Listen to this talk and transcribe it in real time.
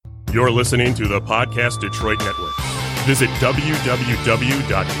You're listening to the Podcast Detroit Network. Visit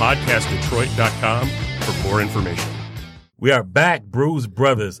www.podcastdetroit.com for more information. We are back, Brewz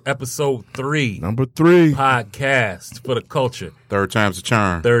Brothaz, episode 3. Number 3. Podcast for the culture. Third time's a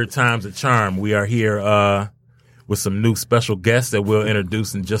charm. Third time's a charm. We are here with some new special guests that we'll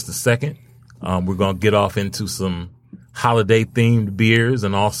introduce in just a second. We're going to get off into some holiday-themed beers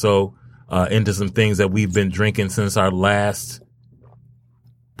and also into some things that we've been drinking since our last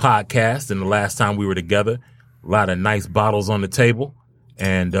podcast and the last time we were together. A lot of nice bottles on the table.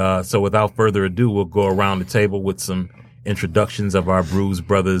 And so without further ado, we'll go around the table with some introductions of our Brewz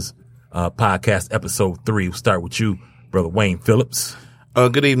Brothaz podcast, episode 3. We'll start with you, Brother Wayne Phillips.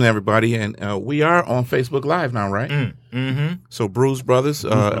 Good evening, everybody. And we are on Facebook Live now, right? Mm-hmm. So Brewz Brothaz,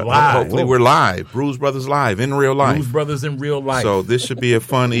 live. hopefully we're live. Brewz Brothaz live, in real life. Brewz Brothaz in real life. So this should be a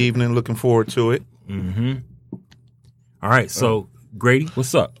fun evening. Looking forward to it. Mm-hmm. All right, so Grady,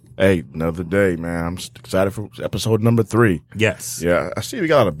 what's up? Hey, another day, man. I'm excited for episode number 3. Yes. Yeah, I see we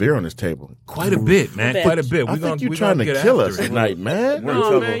got a lot of beer on this table. Quite a bit, man. Quite a bit. I think you're trying to kill us tonight, man.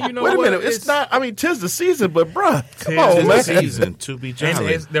 No, man, you know Wait a what? minute. It's not, I mean, 'tis the season, but bruh, come Tis on, the man. Season to be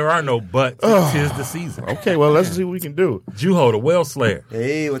jolly. And there are no buts. Tis the season. Okay, well, let's see what we can do. Juho, the Whale Slayer.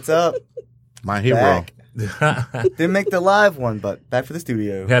 Hey, what's up? My hero. Back. Didn't make the live one, but back for the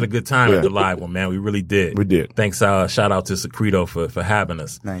studio. We had a good time at the live one, man. We really did. We did. Thanks. Shout out to Secreto for having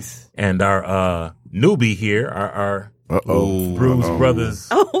us. Nice. And our newbie here, our Brewz Brothaz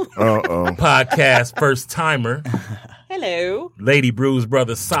podcast first timer, Hello. Lady Brewz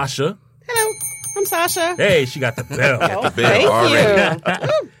Brothaz Sasha. Hello. I'm Sasha. Hey, she got the bell. Thank already.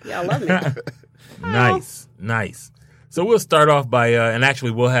 you. Y'all love me. Nice. So we'll start off by, and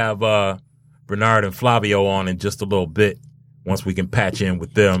actually we'll have Bernard and Flavio on in just a little bit once we can patch in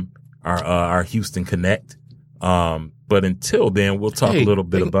with them, our Houston Connect. But until then, we'll talk a little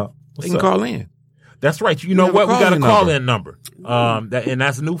bit about. They can call in. That's right. You know what? We got a call-in number. And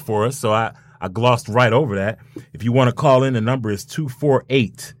that's new for us, so I glossed right over that. If you want to call in, the number is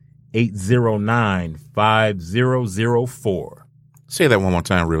 248-809-5004. Say that one more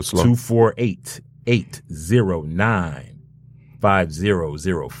time real slow.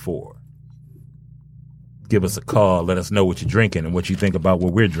 248-809-5004. Give us a call. Let us know what you're drinking and what you think about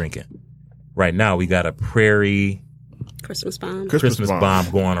what we're drinking. Right now, we got a Prairie Christmas bomb. Christmas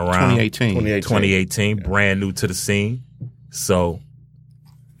bomb going around. 2018. Brand new to the scene. So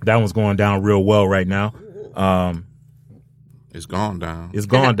that one's going down real well right now. It's gone down. It's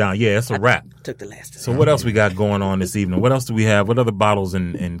gone down. Yeah, it's a wrap. Took the last So what else we got going on this evening? What else do we have? What other bottles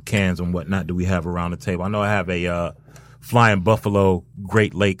and cans and whatnot do we have around the table? I know I have a Flying Buffalo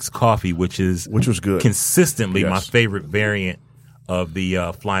Great Lakes coffee, which was good. Consistently my favorite variant of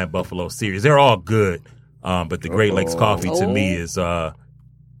the Flying Buffalo series. They're all good, but the Great Lakes coffee to me is the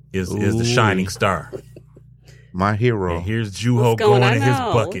shining star. My hero. And here's Juho going in his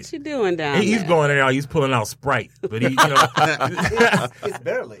bucket. What you doing down there? He's going in there. He's pulling out Sprite, but It's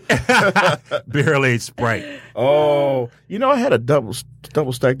barely. barrel aged Sprite. Oh, I had a double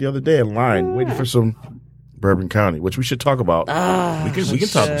stack the other day in line waiting for some Bourbon County, which we should talk about. We can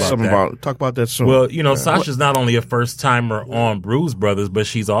talk about that. Talk about that soon. Well, Sasha's not only a first timer on Brewz Brothaz, but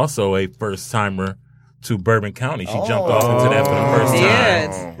she's also a first timer to Bourbon County. She jumped off into that for the first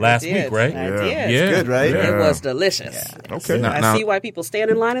time last week, right? I did. Yeah. It's good, right? It was delicious. Yeah. Okay. So I see why people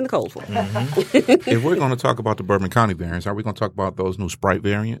stand in line in the cold for it. Mm-hmm. If we're going to talk about the Bourbon County variants, are we going to talk about those new Sprite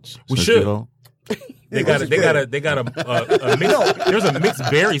variants? We should. They got a mix. There's a mixed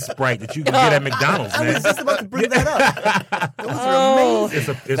berry Sprite that you can get at McDonald's, man. I was just about to bring that up. Those are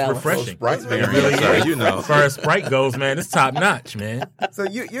amazing. It's refreshing. Sprite variants, really is. As far as Sprite goes, man, it's top notch, man. So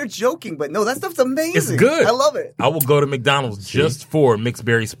you're joking, but no, that stuff's amazing. It's good. I love it. I will go to McDonald's just for mixed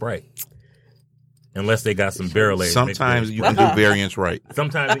berry Sprite. Unless they got some barrel aged. Sometimes you can do variants right.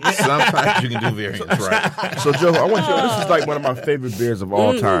 Sometimes you can do variants right. So, Joe, I want you. This is like one of my favorite beers of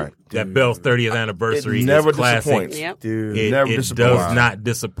all time. that Bell's 30th anniversary It never is classic. disappoints. Yep. Dude. It disappoints. does not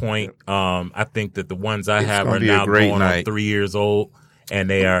disappoint. I think that the ones I have gonna are be a now great going night. on 3 years old, and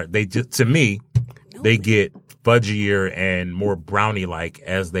they just, to me, they get fudgier and more brownie like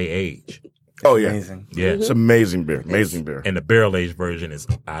as they age. Oh yeah, Amazing. Yeah, it's amazing beer. Amazing beer. and the barrel aged version is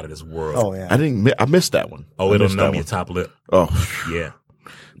out of this world. Oh, yeah. I missed that one. Oh, I it'll missed numb that your one. top lip. Oh Yeah,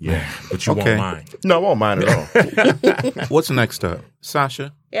 but you Okay. won't mind. no, I won't mind at all. What's next up?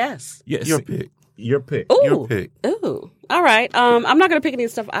 Sasha, Yes. Yes, your pick. Your pick. Ooh. Your pick. Ooh. All right. I'm not going to pick any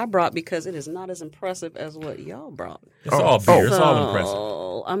stuff I brought because it is not as impressive as what y'all brought. It's all beer. It's all impressive.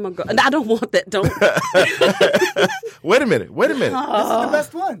 So I'm going to go. I don't want that. Don't. Wait a minute. This is the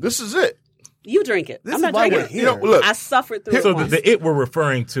best one. This is it. You drink it. This I'm is not why drinking we're it. here. Look, I suffered through it So once. the it we're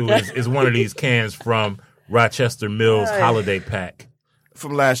referring to is one of these cans from Rochester Mills Holiday Pack.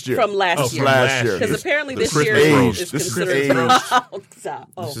 from last year. From last Oh, year. from last year. Because apparently the this year Christmas roast. is This is considered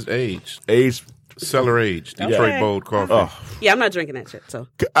aged. This is aged. Aged. Cellar aged. Detroit Okay. bold coffee. Oh, Yeah, I'm not drinking that shit. So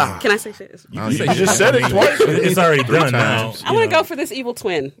can I say shit? you just said it twice. It's already done now. times. I want to go for this Evil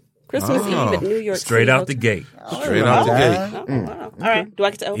Twin. Christmas Eve at New York Straight City out the Hotel. gate. Straight out the gate. Oh, wow. All right. Do I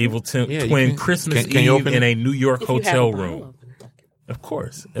get to open? Evil Yeah, you Twin can- Christmas can you Eve open in it? a New York If you have hotel a bottle room. opener. Of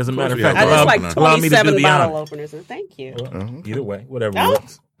course. As a matter of we have fact, a There's Allow- like allow me to do 27 the bottle honor. openers. And thank you. Either way, whatever Oh,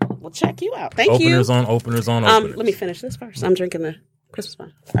 works. Well, check you out. Thank Openers you. on openers on openers. Let me finish this first. I'm drinking the Christmas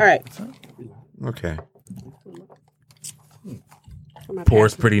wine. All right. Okay.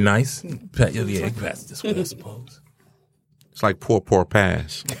 Pours pretty nice. Yeah, pass this way, I suppose. It's like poor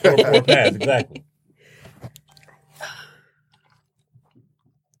pass. Pour pass, exactly.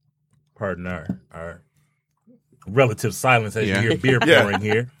 Pardon our relative silence as Yeah. you hear beer Yeah. pouring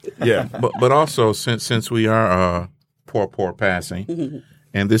here. Yeah. But also since we are poor passing,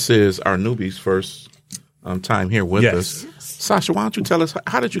 and this is our newbie's first time here with Yes. us, Sasha, why don't you tell us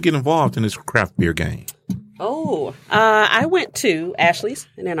how did you get involved in this craft beer game? Oh, I went to Ashley's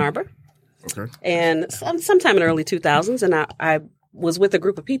in Ann Arbor. Okay. And sometime in the early 2000s, and I was with a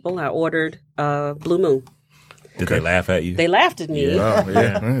group of people. I ordered Blue Moon. Did they laugh at you? They laughed at me. Oh, yeah.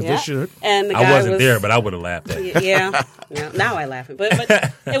 Yeah. They should. And the guy I wasn't was, there, but I would have laughed at you. Yeah. Now I laugh. But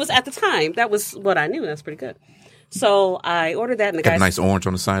it was at the time. That was what I knew. That's pretty good. So I ordered that, and the Got guy a nice orange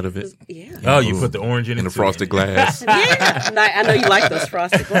on the side of it, yeah. Oh, you put the orange in in it a too. frosted glass. Yeah, and I know you like those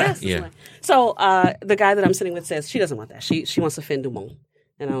frosted glasses. Yeah. So the guy that I'm sitting with says she doesn't want that. She wants a fin du monde,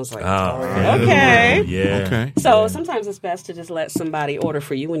 and I was like, Oh, okay. yeah. Okay. So sometimes it's best to just let somebody order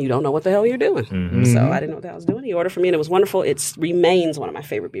for you when you don't know what the hell you're doing. Mm-hmm. So I didn't know what the hell I was doing. He ordered for me, and it was wonderful. It remains one of my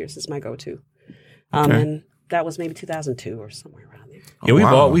favorite beers. It's my go-to. And that was maybe 2002 or somewhere around there. Yeah,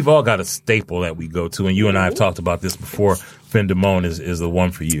 wow. we've all got a staple that we go to, and you and I have talked about this before. Fin de Monde is the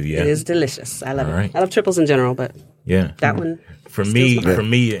one for you. Yeah, It is delicious. I love All it. right. I love triples in general, but yeah. that one For steals me, my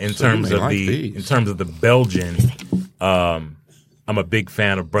heart. in So terms you of may like the these. in terms of the Belgian, I'm a big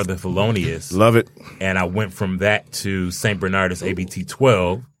fan of Brother Thelonious, Love it. and I went from that to Saint Bernardus ABT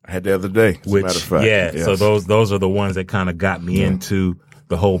 12, I had the other day, as which a matter of fact. yeah. Yes. So those are the ones that kind of got me into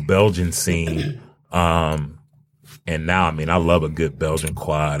the whole Belgian scene. And now, I mean, I love a good Belgian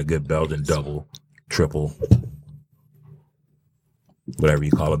quad, a good Belgian double, triple. Whatever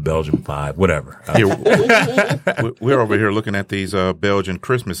you call it, Belgian 5, whatever. Here, we're over here looking at these Belgian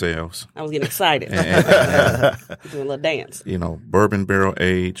Christmas ales. I was getting excited. And, Doing a little dance. bourbon barrel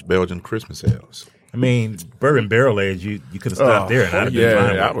aged Belgian Christmas ales. I mean, bourbon barrel age, you could have stopped there, and I'd have been yeah,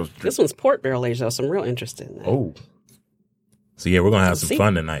 fine with I it. was. This one's port barrel aged, though, so I'm real interested in that. Oh, So yeah, we're gonna have some See?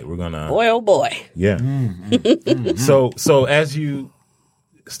 fun tonight. We're gonna Boy, oh boy. yeah. So as you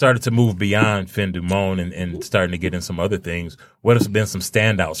started to move beyond Fin du Monde and starting to get in some other things, what has been some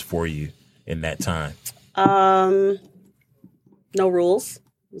standouts for you in that time? No Rules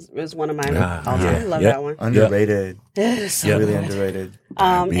is one of mine. Ah, Also, yeah. I love Yep. that one. Underrated. Yes. Yeah. Really underrated.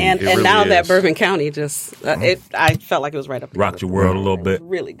 And it really now that is. Bourbon County just, I felt like it was right up there. Rocked your world a little It was bit.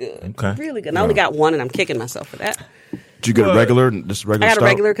 really good. Okay. Really good. And I only got one, and I'm kicking myself for that. did you get a regular? Just regular. I got a stout?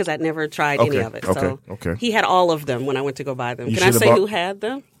 regular because I'd never tried any Okay, of it. okay, So okay. he had all of them when I went to go buy them. You Can I should've say bought- who had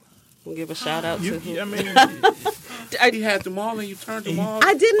them? We'll give a shout out to who. I mean, He had them all and you turned them all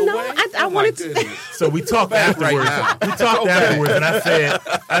I didn't know. away? I Oh, my wanted to. goodness. so we talked afterwards. now. We talked afterwards, and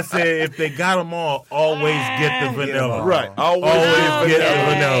I said if they got them all, always get the vanilla. Right. Always. Always get the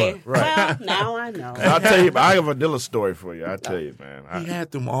Okay. vanilla. Right. Well, now I know. I'll tell you. I have a vanilla story for you. I tell you, man. He had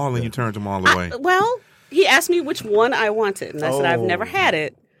them all and you turned them all away. Well, he asked me which one I wanted, and I said I've Oh. never had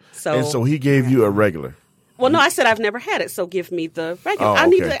it. So, And so he gave you a regular. well, no, I said I've never had it, so give me the regular. Oh, I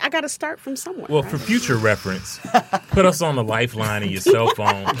need okay. to. I got to start from somewhere. Well, right? for future reference, put us on the lifeline in your cell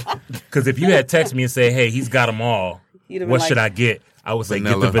phone. Because if you had texted me and said, "Hey, he's got them all. You'd have been What like- should I get?" I would say,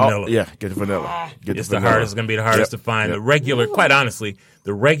 Vanilla. "Get the vanilla." Oh, yeah, get the vanilla. Get It's the the vanilla. hardest. It's going to be the hardest Yep, to find. yep. The regular, quite honestly,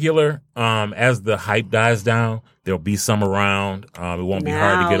 the regular. As the hype dies down, there'll be some around. It won't be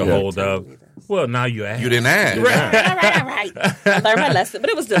hard to get a Now hold you're of. telling me this. Well, now you ask. You didn't ask. all right. I learned my lesson, but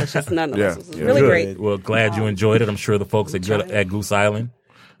it was delicious nonetheless. Yeah, It was yeah. really Good. great. Well, glad you enjoyed it. I'm sure the folks at Goose Island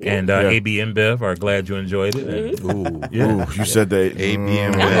and AB InBev are glad you enjoyed it. And, Ooh, you said that.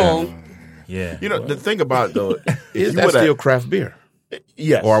 ABM. Oh, yeah. You know, the thing about it, though, if Is you that would have- still craft beer?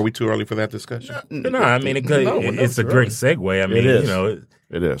 yes. Or are we too early for that discussion? No, I mean, it's a great segue. I mean, is. you know,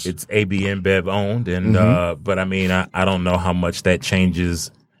 It is. it's AB InBev owned, and but I mean, I don't know how much that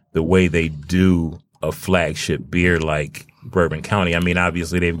changes the way they do a flagship beer like Bourbon County. I mean,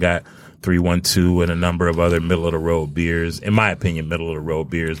 obviously they've got 312 and a number of other middle of the road beers. In my opinion, middle of the road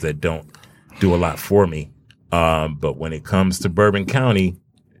beers that don't do a lot for me. But when it comes to Bourbon County,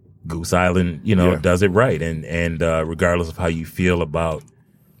 Goose Island, does it right. And regardless of how you feel about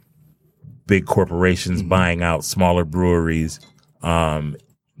big corporations buying out smaller breweries,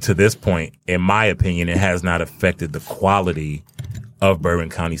 to this point, in my opinion, it has not affected the quality of Bourbon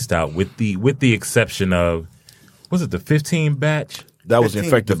County Stout, with the exception of, was it the 15 batch? That was the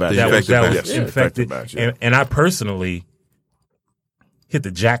infected batch. That was Yes, infected. batch, yeah. And I personally hit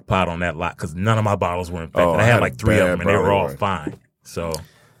the jackpot on that lot because none of my bottles were infected. I had like 3 of them, and they were all fine. So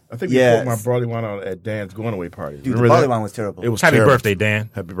I think we put my barley wine out at Dan's going away party. Dude, the barley wine was terrible. It was Happy terrible. birthday, Dan.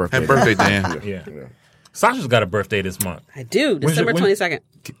 Happy birthday. Happy birthday, Dan. Yeah. Sasha's got a birthday this month. I do. December 22nd.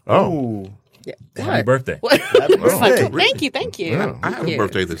 Oh. Yeah. Happy birthday. Happy birthday. Thank you. I have a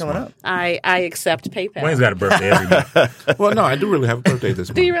birthday this month. I accept PayPal. Wayne's got a birthday every month. Well, no, I do really have a birthday this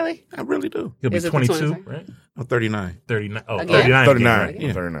month. Do you really? I really do. He'll be Is it the 22, 22nd? right? I'm 39. 39. Oh, Again? 39. 39. Again,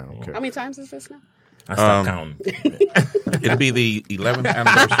 right? 39. Okay. How many times is this now? I stopped counting. It'll be the 11th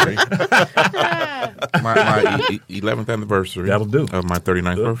anniversary. my 11th anniversary. That'll do. Of my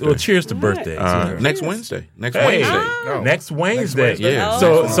 39th birthday. Well, cheers to birthdays. Next Wednesday. Next Hey, Wednesday. next Wednesday. Yeah.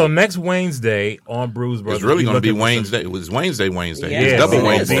 So next Wednesday on Brewz Brothaz. It's really going to be looking for Wednesday. It was Wednesday. Yeah. It's double so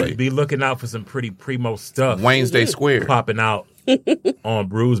Wednesday. Be looking out for some pretty primo stuff. Wednesday Square. Popping out on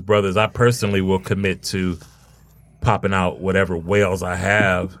Brewz Brothaz. I personally will commit to popping out whatever whales I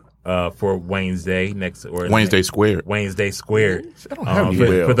have for Wednesday Wednesday Square. Wednesday Square. I don't have any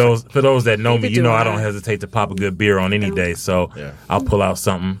whales. For those that know me, Maybe do I I. don't hesitate to pop a good beer on any day. So I'll pull out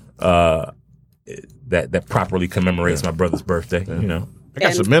something that properly commemorates my brother's birthday. I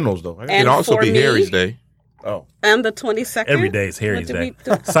got some minerals, though. It'd also for be me- Harry's Day. Oh. And the 22nd. Every day is Harry's What Day. did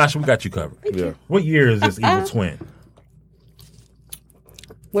we do? Sasha, we got you covered. Yeah. What year is this Evil Twin?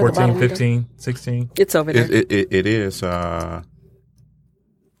 Where'd the 14, bottle go? 15, 16? It's over there. It is.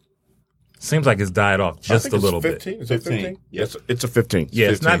 Seems like it's died off just a little bit. 15? Is it 15? 15. Yes, it's a 15. Yeah,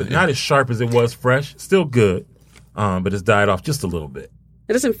 it's 15, not as sharp as it was fresh. Still good, but it's died off just a little bit.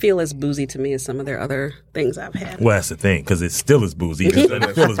 It doesn't feel as boozy to me as some of their other things I've had. Well, that's the thing, because it still is boozy. It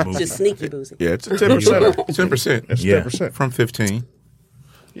doesn't feel as boozy. Just sneaky boozy. Yeah, it's a 10%. 10%. It's Yeah. 10%. From 15.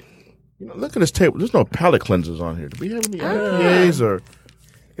 Look at this table. There's no palate cleansers on here. Do we have any IPAs or?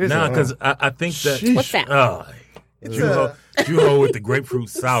 Nah, because I think that. Sheesh. What's that? Juho with the grapefruit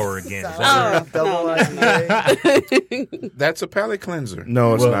sour again. Is that Double no. IPA. That's a palate cleanser.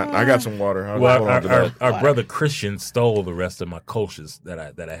 No, it's not. I got some water. I'll Well, hold on to that. our brother Christian stole the rest of my kolsch's that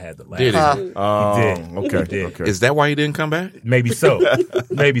I had the last. Did he? Oh, He did. okay. He did. Okay. Is that why he didn't come back? Maybe so.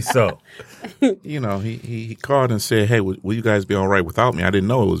 Maybe so. He called and said, "Hey, will you guys be all right without me?" I didn't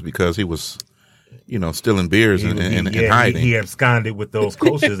know it was because he was, stealing beers and hiding. He absconded with those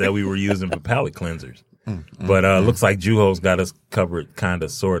kolsch's that we were using for palate cleansers. But looks like Juho's got us covered, kind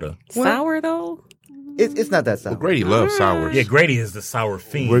of, sort of. Sour, though? It's not that sour. Grady loves sours. Yeah, Grady is the sour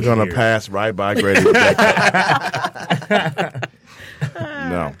fiend. We're gonna here. pass right by Grady. With that.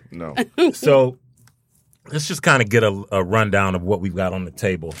 No. So let's just kind of get a rundown of what we've got on the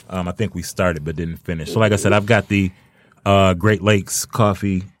table. I think we started but didn't finish. So like I said, I've got the Great Lakes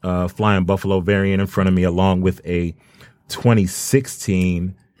Coffee Flying Buffalo variant in front of me, along with a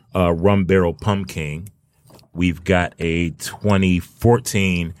 2016 Rum Barrel Pumpkin. We've got a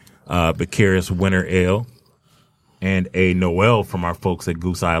 2014 Bacarius Winter Ale and a Noel from our folks at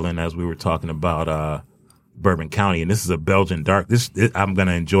Goose Island, as we were talking about Bourbon County. And this is a Belgian dark. This I'm going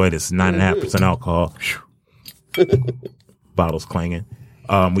to enjoy this. 9.5% alcohol. Bottles clanging.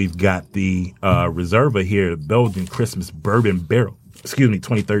 We've got the Reserva here, Belgian Christmas Bourbon Barrel.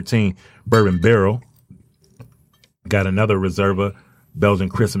 2013 Bourbon Barrel. Got another Reserva Belgian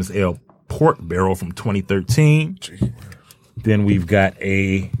Christmas Ale Port Barrel from 2013. Then we've got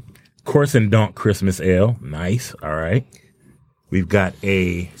a Course and Donk Christmas Ale. Nice. All right. We've got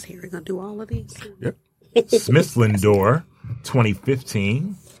a Is Harry going to do all of these? Yep. Smithlandor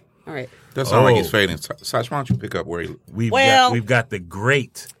 2015. All right. Does sound like he's fading. Sash, why don't you pick up where he... We've Well- got the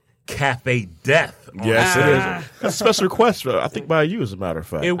great Cafe Death. on Yes, the it table. is. That's a special request. I think by you, as a matter of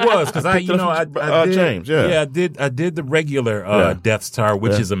fact. It was because I did, James, yeah. I did the regular Death Star,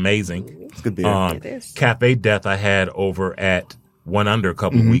 which is amazing. It's good beer. It is. Cafe Death I had over at One Under a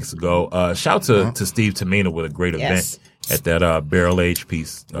couple of weeks ago. Shout to Steve Tamina with a great Yes. event at that barrel age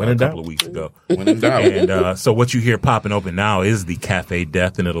piece a couple of weeks ago. When in doubt. And so what you hear popping open now is the Cafe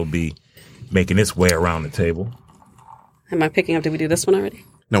Death, and it'll be making its way around the table. Am I picking up? Did we do this one already?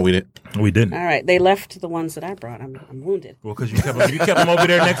 No, we didn't. We didn't. All right, they left the ones that I brought. I'm wounded. Well, because you kept them over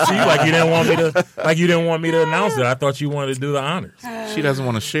there next to you, like you didn't want me to announce it. I thought you wanted to do the honors. She doesn't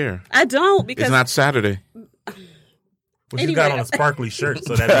want to share. I don't because It's not Saturday. Well, she's got on a sparkly shirt,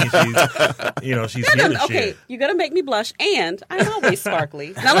 so that means she's here to share. Okay, you're gonna make me blush, and I'm always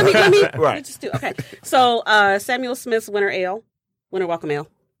sparkly. Now let me Right. just do. Okay, so Samuel Smith's Winter Welcome Ale.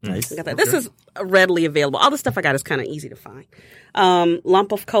 Nice. I got that. This is readily available. All the stuff I got is kind of easy to find.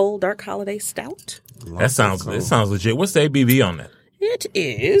 Lump of Coal Dark Holiday Stout. It sounds legit. What's the ABV on that? It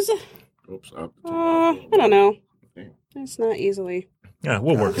is. Oops. I don't know. It's not easily. Yeah,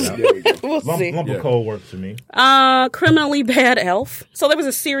 we'll work it out. We'll see. Lump of coal works for me. Criminally Bad Elf. So there was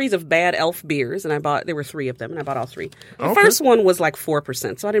a series of Bad Elf beers, and there were 3 of them, and I bought all 3. The first one was like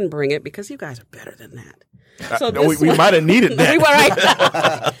 4%, so I didn't bring it because you guys are better than that. So we might have needed that. We were right.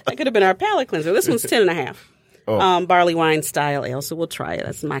 That could have been our palate cleanser. This one's 10.5. Barley wine style ale, so we'll try it.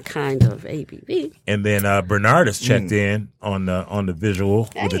 That's my kind of ABV. And then Bernard has checked in on the visual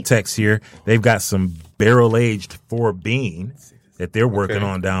with the text here. They've got some barrel aged 4 bean that they're working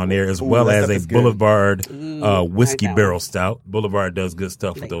on down there, as well as a Boulevard whiskey barrel stout. Boulevard does good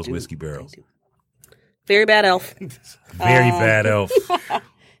stuff with those whiskey barrels. Very Bad Elf. Very Bad Elf.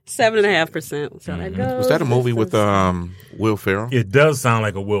 7.5%. So that goes. Was that a movie with Will Ferrell? It does sound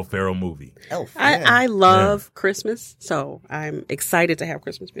like a Will Ferrell movie. Elf. I love Christmas, so I'm excited to have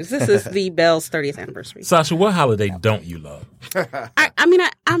Christmas beers. This is the Bell's 30th anniversary. Sasha, what holiday don't you love? I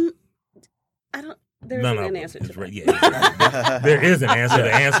don't. There's an answer to that. Yeah. There is an answer.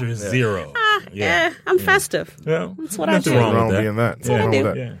 The answer is 0. I'm festive. Well, that's what I nothing do. wrong with being that. That's what I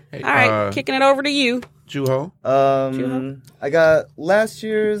do. Yeah. Hey, All right, kicking it over to you. Juho? I got last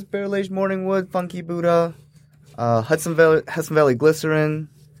year's Barrel Aged Morningwood Funky Buddha, Hudson Valley Glycerin,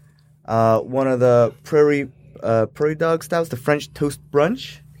 one of the Prairie Dog Stouts, the French Toast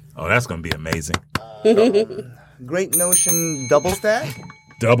Brunch. Oh, that's going to be amazing. Great Notion Double Stack.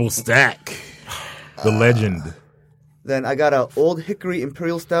 Double stack. The legend. Then I got a Old Hickory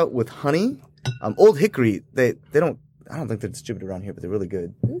Imperial Stout with honey. Old Hickory, they don't. I don't think they're distributed around here, but they're really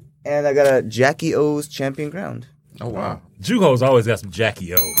good. And I got a Jackie O's Champion Ground. Oh, wow. Juho's always got some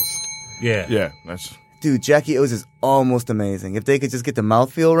Jackie O's. Yeah. Yeah, that's... Dude, Jackie O's is almost amazing. If they could just get the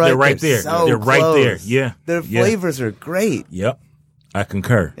mouthfeel right, They're right there. So They're right close. there. Yeah. Their flavors are great. Yep. I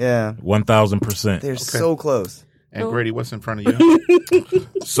concur. Yeah. 1,000%. They're so close. And Grady, what's in front of you?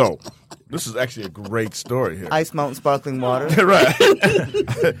 So, this is actually a great story here. Ice Mountain Sparkling Water. Right.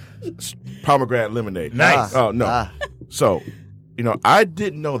 Pomegranate lemonade. Nice. Oh, no. So, I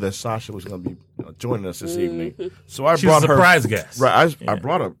didn't know that Sasha was going to be joining us this evening. So I She brought was a her surprise guest. Right. I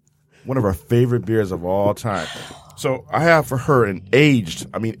brought one of her favorite beers of all time. So I have for her an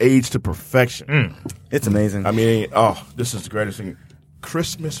aged to perfection. It's amazing. This is the greatest thing.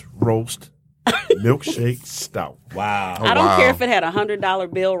 Christmas roast milkshake stout. Wow. I don't care if it had a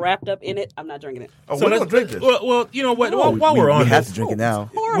 $100 bill wrapped up in it. I'm not drinking it. Oh, we're going to drink this. Well, you know what? While we're on we have this, to drink it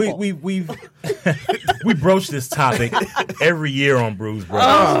now. Horrible. we broach this topic every year on Brewz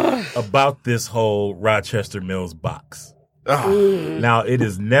Brothaz about this whole Rochester Mills box. Now, it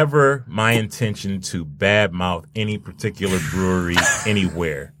is never my intention to badmouth any particular brewery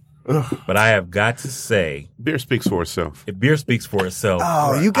anywhere. But I have got to say, Beer speaks for itself. beer speaks for itself.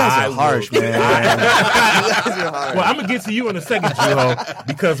 Oh, you guys are harsh, man. You guys are harsh. Well, I'm going to get to you in a second, Juho,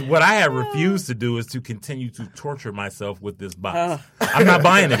 because what I have refused to do is to continue to torture myself with this box. I'm not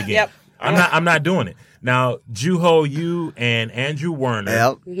buying it again. Yep. I'm not doing it. Now, Juho, you and Andrew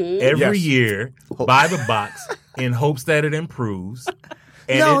Werner every year buy the box in hopes that it improves.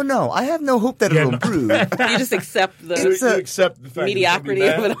 And No, I have no hope that it'll improve. You just accept the You accept the fact mediocrity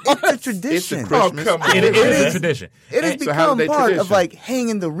of it all. It's a tradition. It's a Christmas. Oh, come on. It is a tradition. It has So how become did they part tradition? of like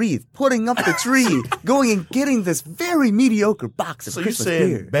hanging the wreath, putting up the tree, going and getting this very mediocre box of So you're Christmas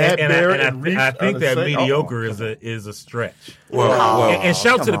saying beer. bad beer And and Reef I are think the that same? mediocre is a stretch. Well, And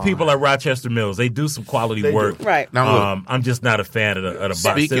shout to the come people at Rochester Mills. They do some quality They do. work. Right. Now, look. I'm just not a fan of the box.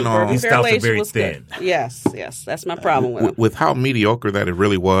 Speaking on- These Barrel stouts are aged very was thin. good. Yes, that's my problem with them. with how mediocre that it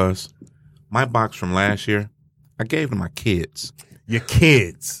really was, my box from last year, I gave to my kids. Your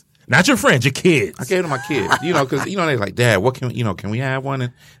kids, not your friends, your kids. I gave it to my kids, because they're like, Dad, what can we have one?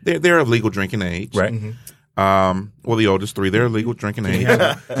 And they're of legal drinking age, Right. Well, the oldest 3, they're of legal drinking age.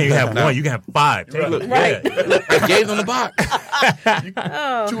 Can you have one? You can have 5. Look, Right. I gave them the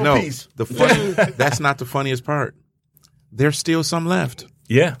box. Two No, apiece. that's not the funniest part. There's still some left.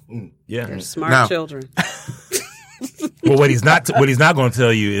 Yeah. Yeah. Smart Now- children. Well, what he's not going to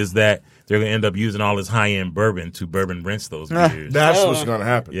tell you is that they're going to end up using all this high-end bourbon to bourbon rinse those beers. That's what's going to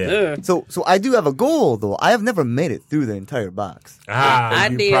happen. Yeah. So I do have a goal, though. I have never made it through the entire box. I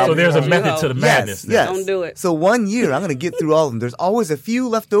did. So there's a method to the madness. Yes. Don't do it. So 1 year, I'm going to get through all of them. There's always a few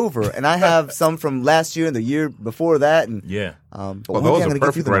left over, and I have some from last year and the year before that. And Yeah. but Well, one those day I'm are gonna get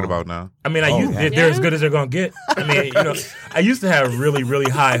perfect through right them all. about now. I mean, they're as good as they're going to get. I mean, you know, I used to have really,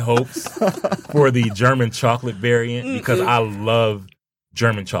 really high hopes for the German chocolate variant because I love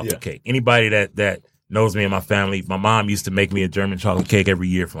German chocolate cake. Anybody that knows me and my family, my mom used to make me a German chocolate cake every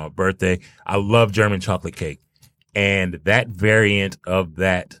year for my birthday. I love German chocolate cake. And that variant of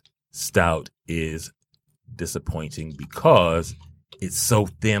that stout is disappointing because it's so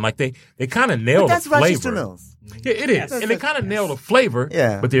thin. Like they kind of nail the That's Rochester flavor. Mills. Yeah, it is. And they kind of nail the flavor.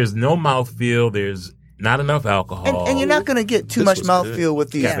 Yeah. But there's no mouthfeel. There's not enough alcohol. And you're not going to get too much was mouthfeel with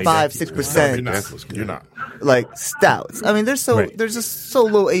these Yeah. 5-6% You're not. like stouts. I mean, they're Right. just so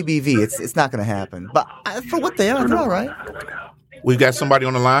low ABV. It's not going to happen. But for what they are, they're all right. We've got somebody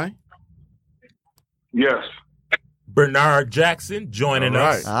on the line. Yes. Bernard Jackson joining All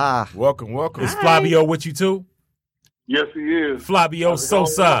us. right. Welcome. Is Flavio with you too? Yes, he is. Flavio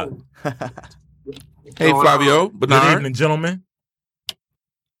Sosa. Hey, Flavio, Good Bernard. evening, gentlemen.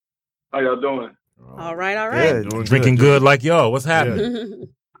 How y'all doing? All right. Good. Drinking good like y'all. What's happening?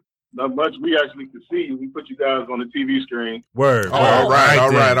 Not much. We actually could see you. We put you guys on the TV screen. Word. Oh, all right,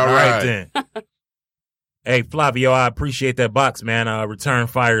 all then. right. then. Hey, Flavio, I appreciate that box, man. Return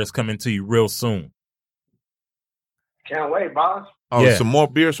Fire is coming to you real soon. Can't wait, boss. Oh, Yeah. some more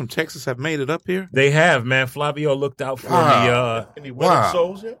beers from Texas have made it up here. They have, man. Flavio looked out for me. Any wedding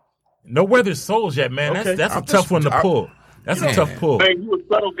souls yet? No Weathered Souls yet, man. Okay. That's a I'm tough just- one to pull. That's a tough pull. Man, you a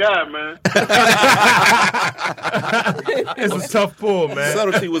subtle guy, man. It's a tough pull, man.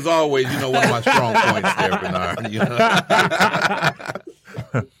 Subtlety was always, one of my strong points there, Bernard.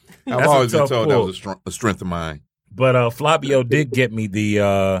 I've always been tough told pull. that was a strength of mine. But Flavio did get me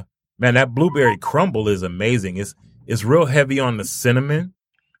the man, that blueberry crumble is amazing. It's real heavy on the cinnamon,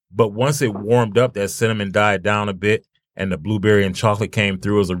 but once it warmed up, that cinnamon died down a bit and the blueberry and chocolate came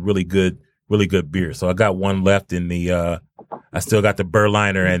through. It was a really good beer. So I got one left in the I still got the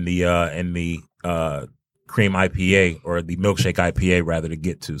Berliner and the cream IPA or the milkshake IPA rather to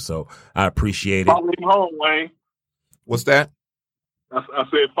get to. So I appreciate it. Follow him home, Wayne. What's that? I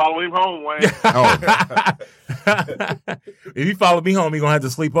said follow him home, Wayne. Oh, If you follow me home, you're gonna have to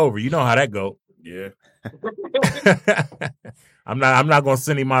sleep over. You know how that go. Yeah. I'm not gonna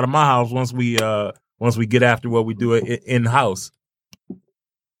send him out of my house once we get after what we do in house.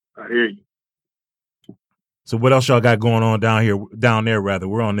 I hear you. So what else y'all got going on down there rather?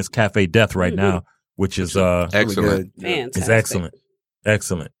 We're on this Cafe Death right now, which is excellent. Fantastic. is excellent.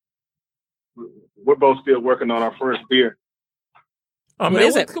 Excellent. We're both still working on our first beer. Oh What man,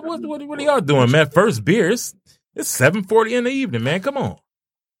 is it? what are y'all doing, man? First beer, it's 7:40 in the evening, man. Come on.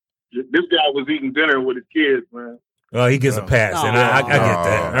 This guy was eating dinner with his kids, man. Oh, he gets a pass, and I get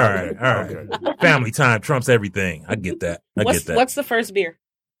that. Oh, All right. Family time trumps everything. I get that. What's the first beer?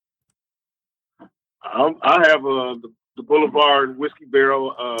 I have the Boulevard Whiskey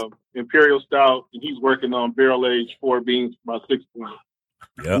Barrel Imperial Stout, and he's working on barrel aged 4 beans by 6 points.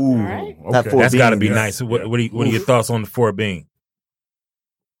 Yep. Ooh, right. that Okay. That's got to bean, be yeah. nice. What are your thoughts on the 4 bean?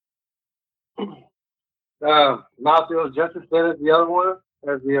 Mouthfeel is just as thin as the other one,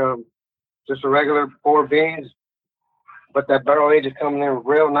 as the just a regular 4 beans, but that barrel age is coming in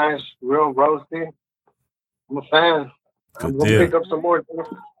real nice, real roasty. I'm a fan. I'm Good gonna deal. pick up some more.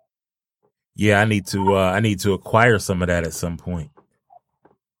 Yeah, I need to acquire some of that at some point.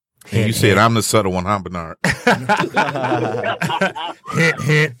 And you said I'm the subtle one, huh, Bernard? Hint,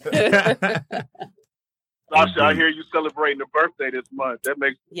 hint. Sasha, I hear you celebrating a birthday this month. That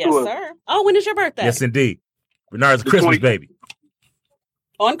makes Yes, two of- sir. Oh, when is your birthday? Yes, indeed. Bernard's a The Christmas 20 baby.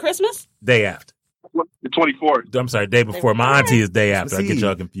 On Christmas? Day after. The 24th. I'm sorry, day before. My auntie is day after. I get Christmas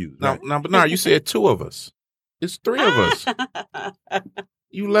y'all Eve. confused. Now, Bernard, you said 2 of us. It's 3 of us.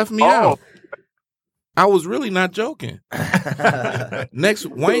 You left me Oh. out. I was really not joking. Next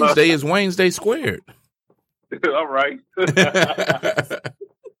Wednesday is Wednesday squared. All right.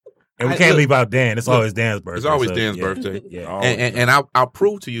 And we can't leave out Dan. It's always Dan's birthday. It's always so, Dan's yeah. birthday. Yeah. And I'll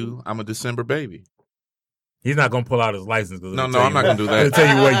prove to you I'm a December baby. He's not going to pull out his license. No, I'm not going to do I'll that.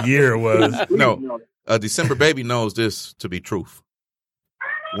 tell you what year it was. No, a December baby knows this to be truth.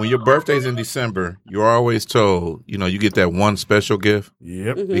 When your birthday's in December, you're always told, you get that one special gift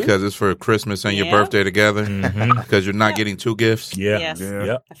Yep. because it's for Christmas and your Yeah. birthday together Mhm. because you're not getting 2 gifts. Yeah. Yes. Yeah.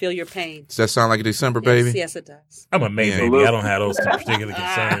 Yep. I feel your pain. Does that sound like a December baby? Yes, it does. I'm a May Yeah. baby. I don't have those particular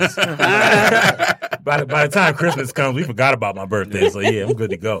concerns. by the time Christmas comes, we forgot about my birthday. So, yeah, I'm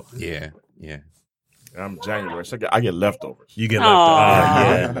good to go. Yeah. Yeah. I'm January, so I get leftovers. You get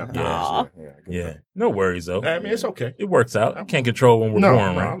Aw. Yeah. No worries though. I mean, it's okay. It works out. I can't control when we're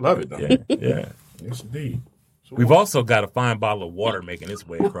born, right? I love it though. Yeah. Yes, indeed. So We've also got a fine bottle of water making its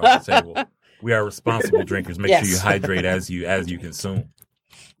way across the table. We are responsible drinkers. Make sure you hydrate as you consume.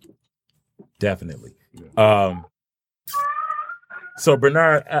 Definitely. So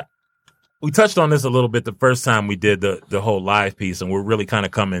Bernard, we touched on this a little bit the first time we did the whole live piece, and we're really kind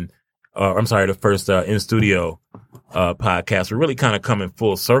of coming. The first in studio podcast. We're really kind of coming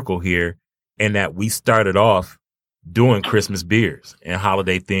full circle here, in that we started off doing Christmas beers and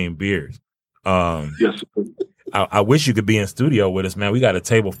holiday themed beers. Yes. I wish you could be in studio with us, man. We got a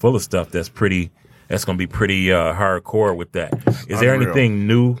table full of stuff that's going to be pretty hardcore with that. Is there anything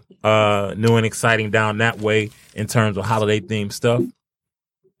new and exciting down that way in terms of holiday themed stuff?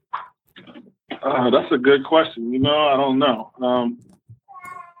 That's a good question. I don't know.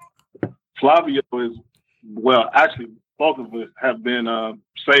 Flavio actually, both of us have been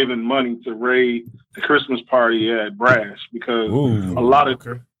saving money to raid the Christmas party at Brash, because a lot of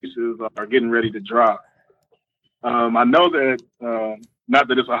pieces are getting ready to drop. I know that, not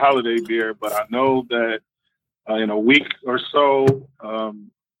that it's a holiday beer, but I know that in a week or so,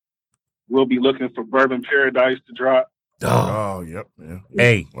 we'll be looking for Bourbon Paradise to drop. Oh, yep. Yeah.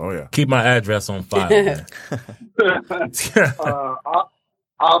 Hey, yeah. Keep my address on file.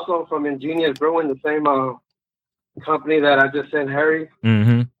 Also from Ingenious Brewing, the same company that I just sent Harry.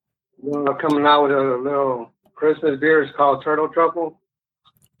 Mm-hmm. Coming out with a little Christmas beer. It's called Turtle Truffle.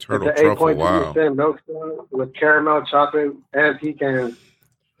 Turtle Truffle, wow. 8.2% milk with caramel, chocolate, and pecans.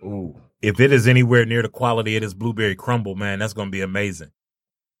 Ooh. If it is anywhere near the quality of this blueberry crumble, man, that's going to be amazing.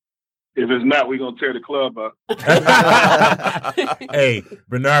 If it's not, we're going to tear the club up. Hey,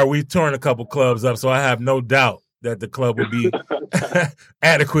 Bernard, we've torn a couple clubs up, so I have no doubt that the club will be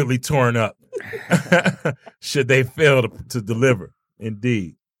adequately torn up should they fail to deliver.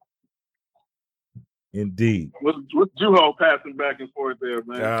 Indeed. What's Juho passing back and forth there,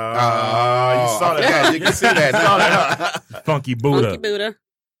 man? You saw that. Yeah, you can see that. Funky Buddha. Funky Buddha.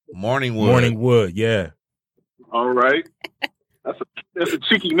 Morning Wood, yeah. All right. That's a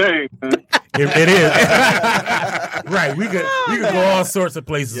cheeky name, man. It is. Right. We could go all sorts of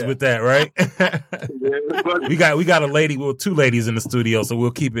places with that, right? we got a lady, two ladies in the studio, so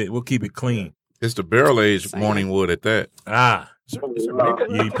we'll keep it clean. It's the barrel aged Morning Wood at that.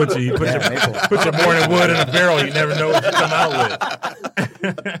 You put your morning wood in a barrel, you never know what you come out with.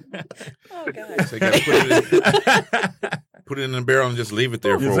 Oh God. So you gotta put it in a barrel and just leave it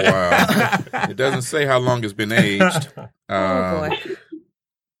there for a while. It doesn't say how long it's been aged. Oh boy.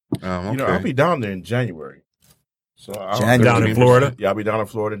 Okay. I'll be down there in January. So down in Florida? Yeah, I'll be down in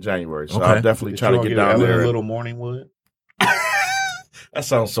Florida in January. So I'll definitely try to get down there. A little Morning Wood. That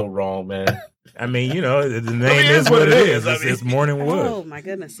sounds so wrong, man. I mean, the name is what it is. It's Morning Wood. Oh my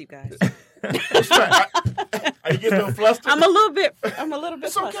goodness, you guys. Are you getting a little flustered? I'm a little bit.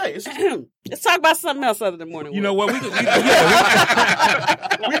 It's okay. Let's talk about something else other than Morning Wood. You know what? We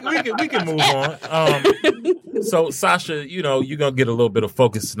can move on. So Sasha, you're gonna get a little bit of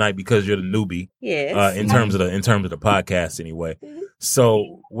focus tonight because you're the newbie. Yes. In terms of the podcast, anyway. Mm-hmm.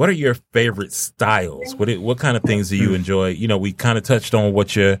 So, what are your favorite styles? What kind of things do you enjoy? We kind of touched on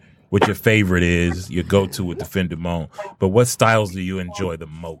what your favorite is, your go-to with the Fin du Monde. But what styles do you enjoy the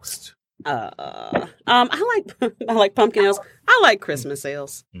most? I like pumpkin ales. I like Christmas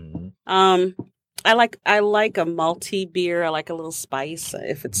ales. Mm-hmm. I like a malty beer. I like a little spice.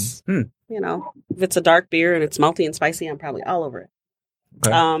 If it's if it's a dark beer and it's malty and spicy, I'm probably all over it.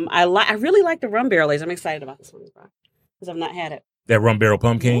 Okay. I really like the rum barrel aged. I'm excited about this one because I've not had it. That rum barrel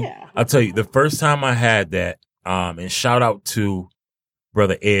pumpkin? Yeah. I'll tell you, the first time I had that, and shout out to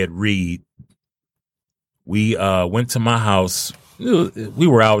Brother Ed Reed, we went to my house. We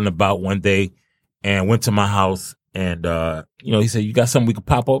were out and about one day and went to my house and, he said, you got something we could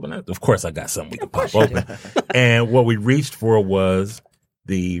pop open? Of course I got something we could pop open. And what we reached for was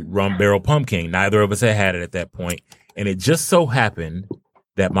the rum barrel pumpkin. Neither of us had it at that point. And it just so happened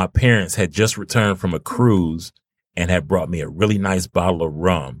that my parents had just returned from a cruise and had brought me a really nice bottle of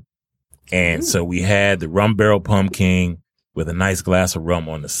rum. And so we had the rum barrel pumpkin with a nice glass of rum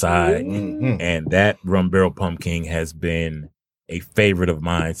on the side. Mm-hmm. And that rum barrel pumpkin has been a favorite of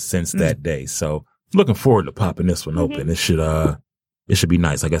mine since that day. So looking forward to popping this one open. It should be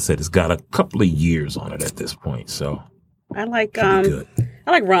nice. Like I said, it's got a couple of years on it at this point. So I like rum.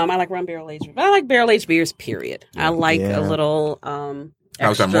 I like rum barrel aged. But I like barrel aged beers, period. I like a little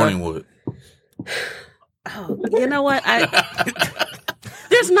how's that Morning Wood? Oh, you know what?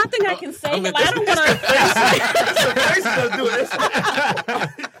 There's nothing I can say. I don't want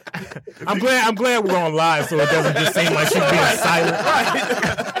to. I'm glad we're on live, so it doesn't just seem like she's being silent.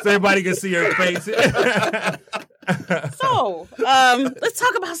 Right. So everybody can see her face. So, let's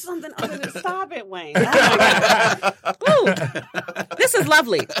talk about something other than Stop It, Wayne. Oh my God. Ooh, this is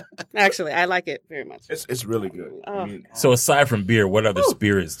lovely. Actually, I like it very much. It's really good. Oh. So aside from beer, what other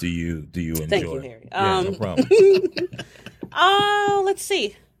spirits do you enjoy? Thank you, Harry. Yeah, no problem. Let's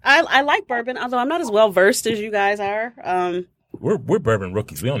see. I like bourbon, although I'm not as well versed as you guys are. We're bourbon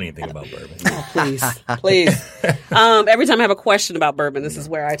rookies. We don't even think about bourbon. Oh, please. Every time I have a question about bourbon, this is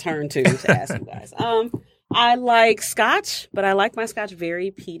where I turn to ask you guys. I like Scotch, but I like my Scotch very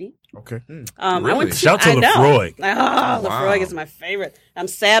peaty. Okay. Really? Shout to Lefroy. Lefroy is my favorite. I'm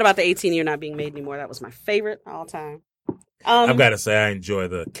sad about the 18-year not being made anymore. That was my favorite all time. I've got to say I enjoy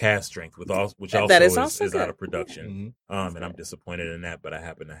the cask strength, which also is out of production. Mm-hmm. And I'm disappointed in that, but I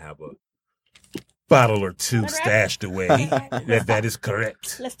happen to have a bottle or two stashed away. That is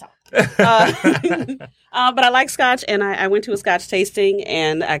correct. Let's talk. But I like Scotch, and I went to a Scotch tasting,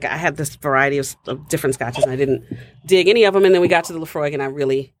 and I had this variety of different Scotches, and I didn't dig any of them. And then we got to the Lefroy, and I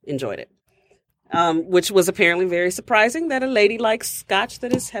really enjoyed it, which was apparently very surprising that a lady likes Scotch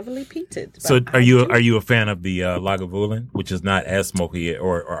that is heavily peated. So, are you a fan of the Lagavulin, which is not as smoky,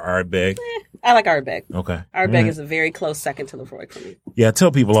 or Ardbeg? I like Ardbeg. Okay, Ardbeg is a very close second to Lefroy for me. Yeah, I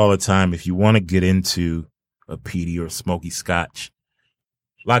tell people all the time, if you want to get into a peaty or smoky Scotch,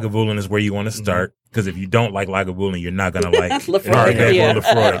 Lagavulin is where you want to start, because if you don't like Lagavulin, you're not going to like Lefroy. or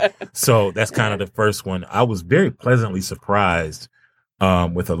Lefroy. So that's kind of the first one. I was very pleasantly surprised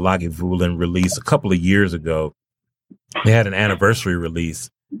with a Lagavulin release a couple of years ago. They had an anniversary release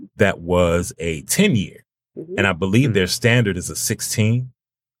that was a 10-year, and I believe their standard is a 16.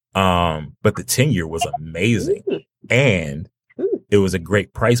 But the 10-year was amazing, and it was a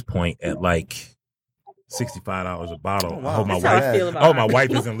great price point at like $65 a bottle. Wow. I hope my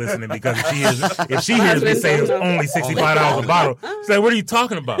wife isn't listening, because if she hears me say it's only $65 a bottle, she's like, "What are you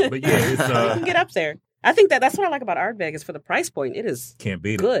talking about?" But yeah, it's you can get up there. I think that's what I like about Ardbeg is for the price point. It is can't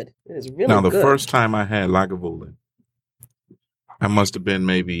beat good. It is really now, good. the first time I had Lagavulin, I must have been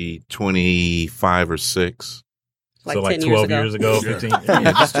maybe 25 or 6. Like so 10 years ago, 15?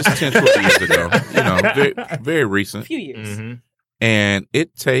 Yeah, just 10, 12 years ago. Very, very recent. A few years. Mm-hmm. And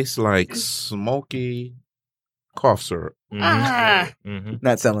it tastes like smoky cough syrup. Mm-hmm.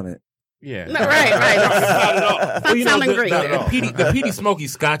 Not selling it. Yeah. No, right. Not sounding great. The peaty smoky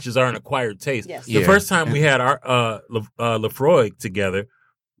scotches are an acquired taste. Yes. The first time we had our Lefroy together,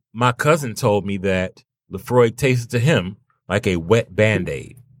 my cousin told me that Lefroy tasted to him like a wet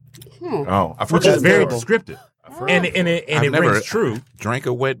Band-Aid. Oh, which is very descriptive. And it rings true. Drank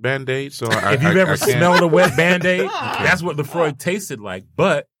a wet Band-Aid, so if you've ever smelled a wet Band-Aid, that's what Lefroy tasted like.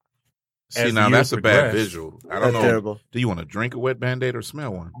 But see, now that's a bad visual. I don't know. Terrible. Do you want to drink a wet Band-Aid or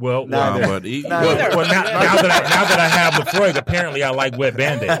smell one? Well, Neither. now that I have Lefroy, apparently I like wet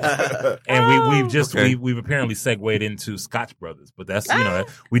Band-Aids, and we've apparently segued into Scotch Brothers. But that's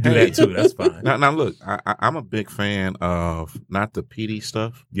we do that too. That's fine. Now look, I'm a big fan of not the peaty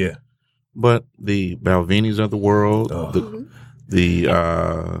stuff. Yeah. But the Balvenis of the world, the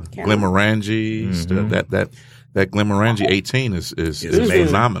Glenmorangie, that Glenmorangie 18 is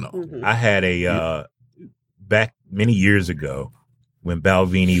phenomenal. Mm-hmm. I had back many years ago when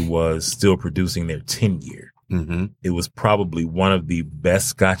Balvenie was still producing their 10-year. Mm-hmm. It was probably one of the best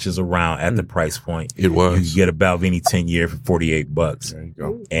scotches around at the price point. It was. You could get a Balvenie 10-year for $48. There you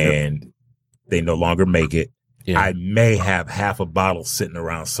go. And they no longer make it. Yeah. I may have half a bottle sitting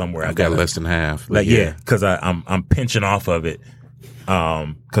around somewhere. I've got less than half. Because I'm pinching off of it.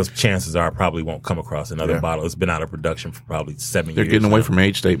 Because chances are I probably won't come across another bottle. It's been out of production for probably 7 years. They're getting away from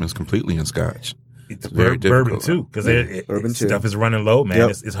age statements completely in Scotch. It's very bourbon too, because stuff is running low, man. Yep.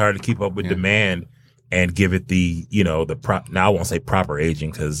 It's hard to keep up with demand and give it the now I won't say proper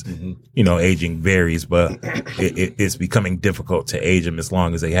aging, because aging varies, but it's becoming difficult to age them as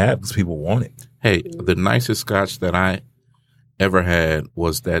long as they have, because people want it. Hey, the nicest Scotch that I ever had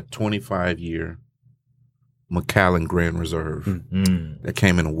was that 25-year Macallan Grand Reserve that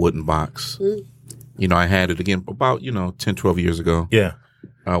came in a wooden box. I had it again about 10, 12 years ago. Yeah.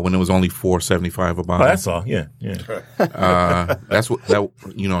 When it was only $4.75 a bottle. Oh, that's all. Yeah. That's what now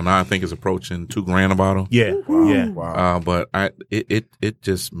I think is approaching $2,000 a bottle. Yeah. Wow. Yeah. Wow. But it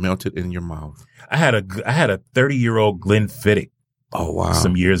just melted in your mouth. I had a 30-year-old Glenfiddich. Oh wow!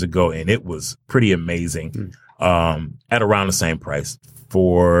 Some years ago, and it was pretty amazing. At around the same price,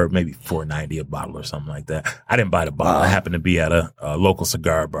 for maybe $4.90 a bottle or something like that. I didn't buy the bottle. I happened to be at a local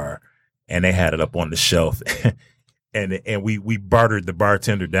cigar bar, and they had it up on the shelf, and we bartered the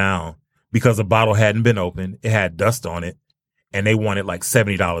bartender down because the bottle hadn't been opened. It had dust on it, and they wanted like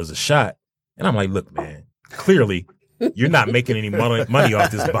 $70 a shot. And I'm like, look, man, clearly you're not making any money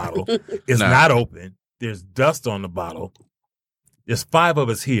off this bottle. It's not open. There's dust on the bottle. There's 5 of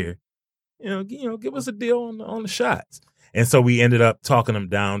us here. You know, give us a deal on the shots. And so we ended up talking them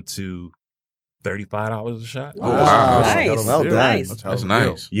down to $35 a shot. Oh, wow. Nice. Well done. That's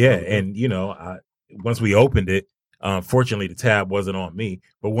nice. Yeah. And, you know, once we opened it, fortunately the tab wasn't on me,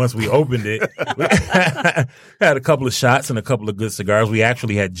 but once we opened it, we had a couple of shots and a couple of good cigars. We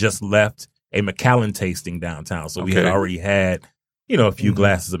actually had just left a Macallan tasting downtown. So we had already had, you know, a few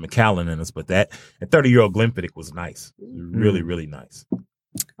glasses of Macallan in us, but that 30-year-old Glenfiddich was nice. Really, really nice.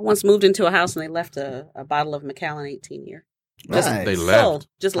 I once moved into a house and they left a bottle of Macallan 18-year. Nice. They left.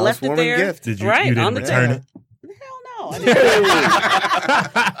 Just left it there. Gift. Did you, right, you didn't on the return table. it? Hell no. I didn't.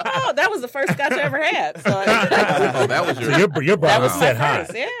 Oh, that was the first scotch I ever had. So that was your bar was set high.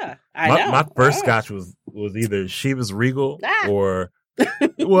 First, yeah. I know. My first scotch was either Chivas Regal or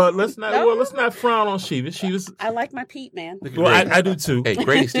let's not frown on Chivas. Chivas. I like my peat, man. Well, I do too. Hey,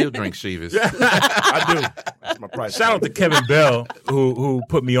 Grady still drinks Chivas. I do. That's my price. Shout out to Kevin Bell who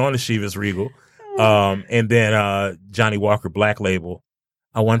put me on the Chivas Regal, and then Johnny Walker Black Label.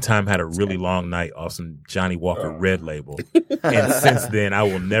 I one time had a really long night off some Johnny Walker Red Label, and since then I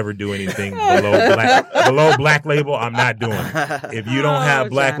will never do anything below Black Label. I'm not doing it. If you don't have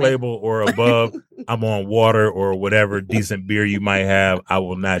Black Johnny. Label or above, I'm on water or whatever decent beer you might have. I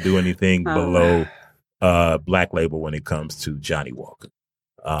will not do anything below Black Label when it comes to Johnny Walker.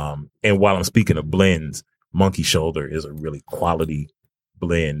 And while I'm speaking of blends, Monkey Shoulder is a really quality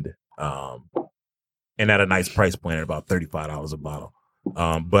blend, and at a nice price point at about $35 a bottle.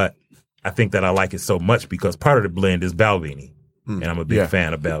 But I think that I like it so much because part of the blend is Balvenie, and I'm a big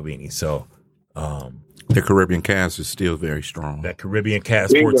fan of Balvenie. So the Caribbean Cask is still very strong. That Caribbean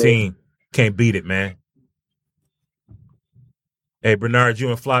Cask 14 can't beat it, man. Hey, Bernard, you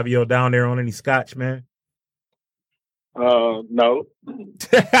and Flavio down there on any scotch, man? No. Is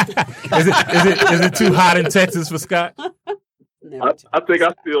it too hot in Texas for scotch? I think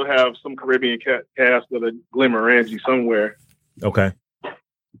I still have some Caribbean cast of a Glenmorangie somewhere. Okay.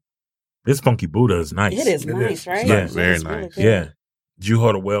 This Funky Buddha is nice. It is nice, right? Yeah, very It's really nice. good. Yeah.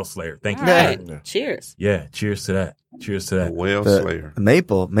 Juho the Whale Slayer. Thank you. All right. for that. Cheers. Yeah. Cheers to that. Cheers to that. Whale The Slayer.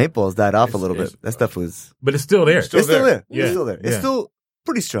 maple has died off a little bit. That stuff was. But it's still there. It's still there. Yeah. It's still there. It's Yeah. still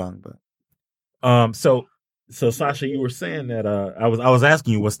pretty strong, but. So Sasha, you were saying that I was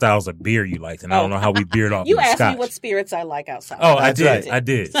asking you what styles of beer you liked, and I don't know how we veered off. You into asked scotch. me what spirits I like outside. Oh, That's I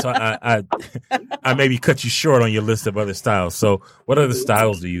did. So I maybe cut you short on your list of other styles. So what other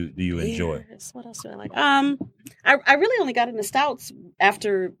styles do you enjoy? Beers. What else do I like? I really only got into stouts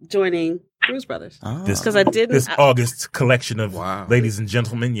after joining Brewz Brothaz because I didn't. This August collection of ladies and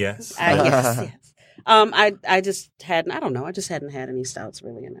gentlemen, yes. Yes. I just hadn't. I don't know. I just hadn't had any stouts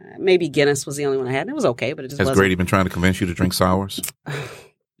really, and maybe Guinness was the only one I had. And it was okay, but it just Has wasn't. Grady been trying to convince you to drink sours?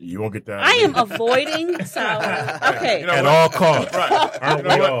 You won't get that. I am avoiding sour. Okay, At all costs, Right. aren't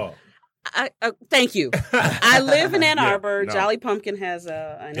we all? Thank you. I live in Ann Arbor. Jolly Pumpkin has an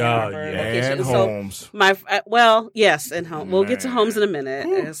Ann Arbor location. And So Holmes. yes, and home. We'll get to Homes in a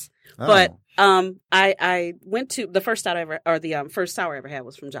minute. But I went to the first stout I ever, or the first sour I ever had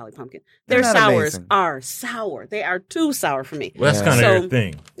was from Jolly Pumpkin. Their They're not sours amazing. are sour. They are too sour for me. Well, that's kind of So- their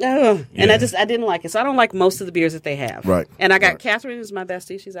thing. And I didn't like it. So I don't like most of the beers that they have. Right. And I got Catherine, who's my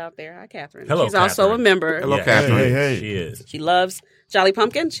bestie. She's out there. Hi, Catherine. Hello, She's also a Catherine. member. Hello, Yeah. Catherine. Hey. She is. She loves Jolly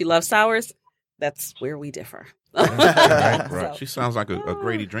Pumpkin. She loves sours. That's where we differ. Right. She sounds like a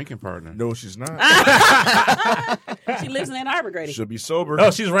Grady drinking partner. No, she's not. She lives in Ann Arbor, Grady. She'll be sober.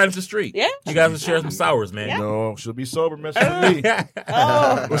 Oh, she's right up the street. Yeah. You guys will share some sours, man. No, she'll be sober messing with me.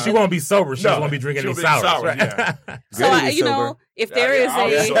 Well, she won't be sober. She just won't be drinking she'll any be sours. sour, right? yeah. So if there is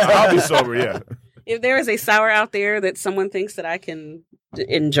I'll be sober, yeah. if there is a sour out there that someone thinks that I can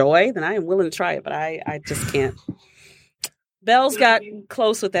enjoy, then I am willing to try it. But I just can't. Bell's got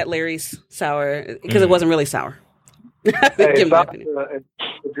close with that Larry's sour because it wasn't really sour. Hey, Give me my sour, opinion.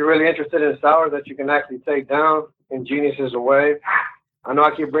 if you're really interested in sour that you can actually take down, Ingenious is a way. I know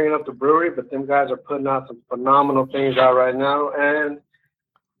I keep bringing up the brewery, but them guys are putting out some phenomenal things out right now. And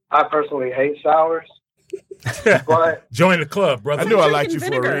I personally hate sours. But Join the club, brother. I knew I liked you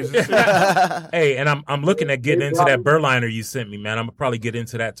drinking for a vinegar. reason. Hey, and I'm looking at getting into that Berliner you sent me, man. I'm gonna probably get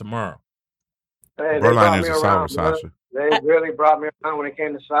into that tomorrow. hey, they brought Berliner's me a sour, around, man. Sasha. They really brought me around when it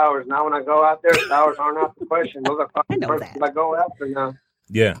came to sours. Now when I go out there, sours aren't out the question. Those are I know the that. I go after now.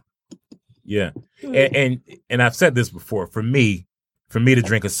 Yeah. And I've said this before. For me to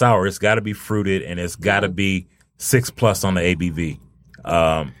drink a sour, it's got to be fruited and it's got to be 6+ on the ABV.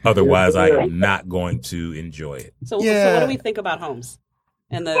 Otherwise, I am not going to enjoy it. So what do we think about Holmes?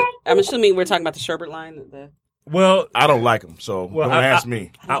 And I'm assuming we're talking about the sherbet line. Well, I don't like them, so don't ask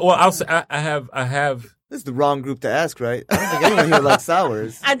me. I'll say I have. This is the wrong group to ask, right? I don't think anyone here likes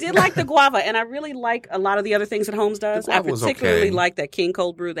sours. I did like the guava, and I really like a lot of the other things that Holmes does. I particularly like that King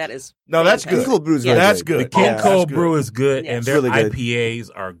Cold Brew. That is that's good. King Cold Brew is that's good. The King Cold Brew is good, and their really good. IPAs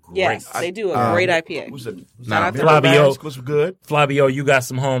are great. Yes, they do a great IPA. Flavio was good. Flavio, you got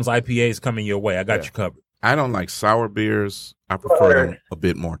some Holmes IPAs coming your way. I got you covered. I don't like sour beers. I prefer them a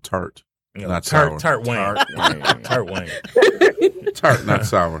bit more tart. Not sour. Tart Wayne. Tart Wayne. Tart, not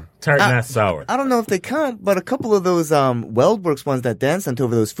sour. Tart, not sour. I don't know if they count, but a couple of those Weldworks ones that Dan sent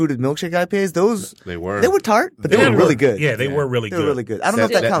over, those fruited milkshake IPAs, those they were tart, but they were really good. Yeah, they were really good. They were really good. I don't know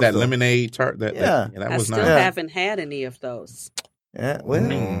if that counts. That lemonade tart. That was nice. I still haven't had any of those. Yeah, well,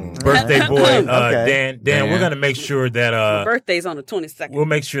 birthday boy, Dan, we're gonna make sure that my birthday's on the 22nd. We'll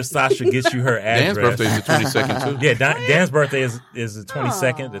make sure Sasha gets you her address. Dan's birthday is the 22nd too. Yeah, Dan's birthday is the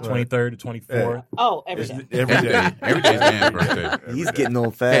 22nd, the 23rd, the 24th. Oh, every day. Every day. Every day's Dan's birthday. He's getting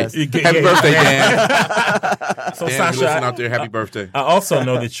old fast. Happy birthday, Dan. So Dan, Sasha, listen out there. Happy birthday. I also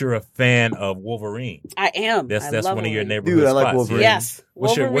know that you're a fan of Wolverine. I am. That's one Wolverine. of your neighborhood Dude, I spots. like Wolverine. Yes.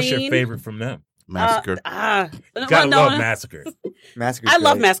 What's your favorite from them? Massacre. Gotta love Massacre. I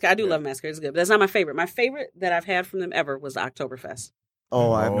love Massacre. I do love Massacre. It's good, but that's not my favorite. My favorite that I've had from them ever was Oktoberfest.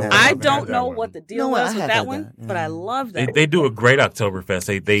 Oh, I don't know what the deal was with that one, but I love that. They do a great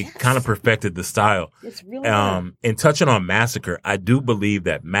Oktoberfest. They kind of perfected the style. It's really good. And touching on Massacre, I do believe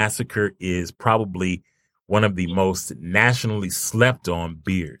that Massacre is probably one of the most nationally slept on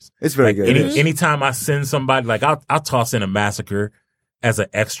beers. It's very good. Anytime I send somebody, like I'll toss in a Massacre as an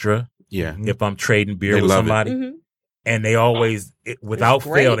extra. Yeah. If I'm trading beer with somebody. Mm-hmm. And they always, without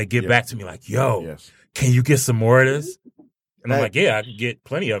fail, they get back to me like, yo, can you get some more of this? And I'm like, yeah, I can get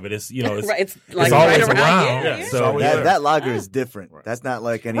plenty of it. It's, it's like always right around. Yeah. So that lager is different. That's not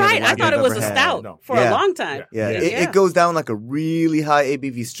like any other lager I thought it was a had. stout for a long time. Yeah. It goes down like a really high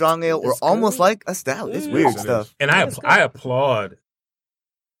ABV strong ale or almost like a stout. It's weird stuff. And I applaud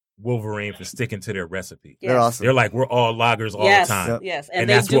Wolverine for sticking to their recipe. They're awesome. They're like, we're all lagers all the time. Yes, and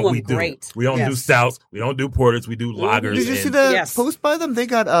they that's do what them we great. do. We don't do stouts. We don't do porters. We do lagers. Did you see the post by them? They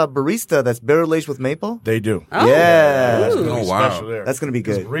got a barista that's barrel aged with maple. They do. Oh. Yeah. Oh, wow. That's going to be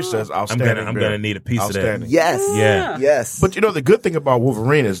good. Barista is outstanding. I'm going to need a piece of that. Yes. Yeah. Yes. But the good thing about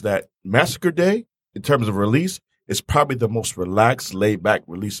Wolverine is that Massacre Day, in terms of release, is probably the most relaxed, laid back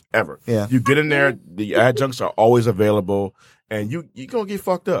release ever. Yeah. You get in there, the adjuncts are always available. And you're going to get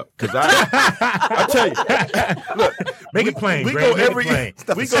fucked up. Because I tell you, look. Make it plain. We go every year.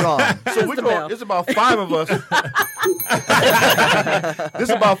 We go, so we go, there's about 5 of us. There's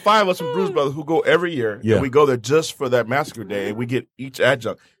about 5 of us from Brewz Brothaz who go every year. Yeah. And we go there just for that Massacre Day. And we get each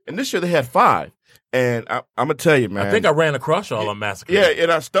adjunct. And this year they had 5. And I'm going to tell you, man. I think I ran across y'all on Massacre. Yeah,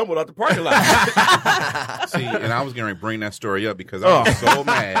 and I stumbled out the parking lot. See, and I was going to bring that story up because I was so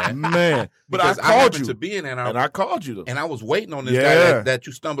mad. Man. But I called you. To be in and I called you. And I was waiting on this guy that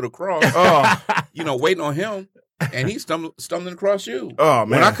you stumbled across. Waiting on him. And he stumbling across you. Oh,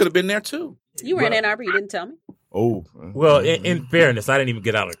 man. When I could have been there, too. You were in Ann Arbor. You didn't tell me. Oh. Well, in fairness, I didn't even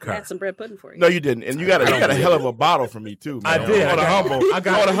get out of the car. I had some bread pudding for you. No, you didn't. And you got a hell of a bottle for me, too, man. I did. On the humble.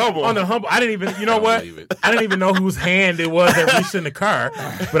 On the humble. I didn't even, I didn't even know whose hand it was that reached in the car.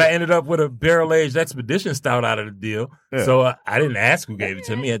 But I ended up with a barrel-aged Expedition Stout out of the deal. Yeah. So I didn't ask who gave it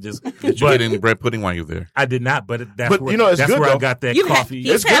to me. I just Did you get any bread pudding while you were there? I did not, but that's where I got that coffee.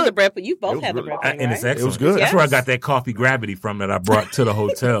 He's had the bread, but you both had the bread pudding, and it's right? excellent. It was good. That's where I got that coffee gravity from that I brought to the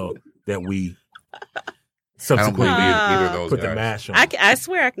hotel that we subsequently either of those put guys. the mash on. I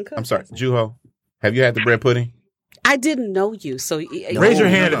swear I can cook. I'm sorry, Juho, have you had the bread pudding? I didn't know you, so raise your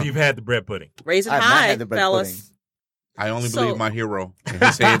hand if you've had the bread pudding. Raise it high, fellas. I only believe my hero. And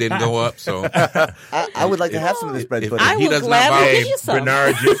his hand didn't go up, so I would like to have some of this bread pudding. I would gladly give you some.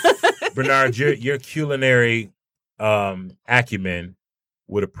 Bernard, your culinary acumen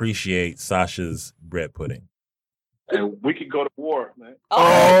would appreciate Sasha's bread pudding. And we could go to war, man.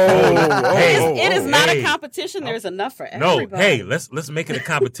 It is not a competition. There's enough for everybody. No, hey, let's make it a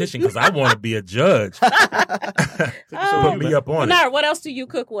competition because I want to be a judge. Put me up on Bernard, what else do you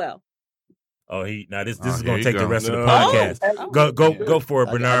cook well? Oh, this is going to take the rest of the podcast. Go for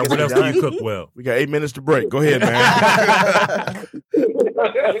it, Bernard. What else do you cook well? We got 8 minutes to break. Go ahead, man.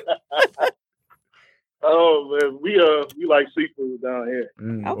 Oh man, we like seafood down here.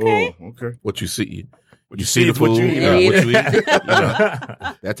 Okay. Okay. What you see? What you see the food? What you eat?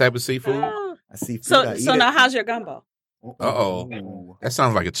 That type of seafood. I see food. So now, how's your gumbo? Uh-oh. That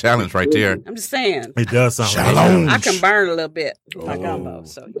sounds like a challenge right there. I'm just saying. It does sound Challenge. I can burn a little bit with my gumbo.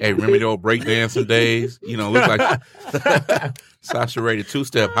 So Hey, remember the old breakdancing days? You know, look like Sasha rated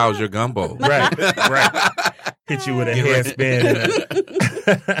two-step. How's your gumbo? Right. Hit you with a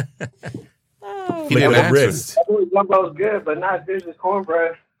headspin. He didn't Flick the answer. wrist. Gumbo's good, but not as good as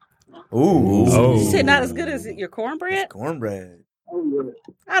cornbread. Ooh. you said not as good as your cornbread? Cornbread.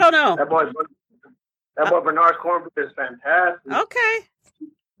 I don't know. That boy Bernard's cornbread is fantastic. Okay.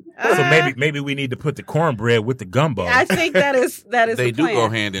 So maybe we need to put the cornbread with the gumbo. I think that is They the do plan. go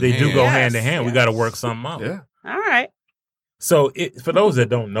hand in They hand. do go Yes, hand in hand. We yes. got to work something out. Yeah. All right. So for those that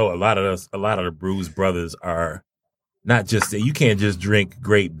don't know, a lot of the Brewz Brothers are not just you can't just drink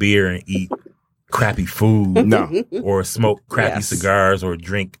great beer and eat crappy food, No. or smoke crappy Yes. cigars, or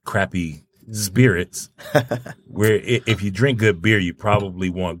drink crappy spirits. Where if you drink good beer, you probably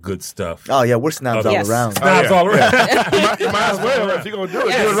want good stuff. Oh yeah, we're snobs all Yes. around. Snobs yeah. all around. You might as well if you're gonna do it.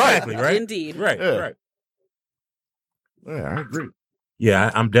 Yes. Do it right. Exactly, right? Indeed. Right, Yeah. right. Yeah, I agree.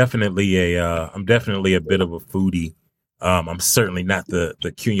 Yeah, I'm definitely a bit of a foodie. I'm certainly not the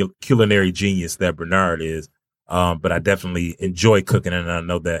culinary genius that Bernard is, but I definitely enjoy cooking, and I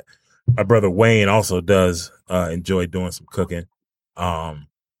know that my brother Wayne also does enjoy doing some cooking.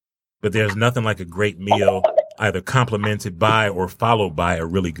 But there's nothing like a great meal, either complemented by or followed by a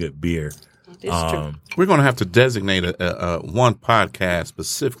really good beer. It's true. We're going to have to designate a one podcast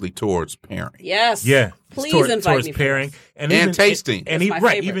specifically towards pairing. Yes. Yeah, Please towards invite me for pairing this. And tasting. and That's my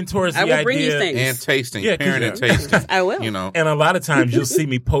favorite. even towards I the will bring you idea. things. And tasting. Yeah, 'cause Pairing and tasting. I will. You know. And a lot of times you'll see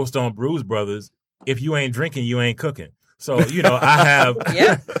me post on Brewz Brothers. If you ain't drinking, you ain't cooking. So I have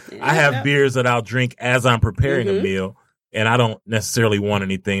I have beers that I'll drink as I'm preparing a meal, and I don't necessarily want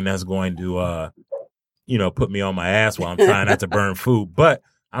anything that's going to put me on my ass while I'm trying not to burn food. But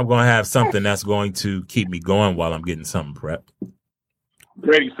I'm going to have something that's going to keep me going while I'm getting something prepped.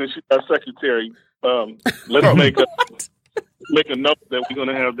 Grady, since you're our secretary, let's make a note that we're going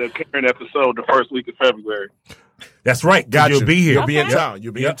to have that Karen episode the first week of February. That's right. Got You'll you. be here. You'll be in Okay. town.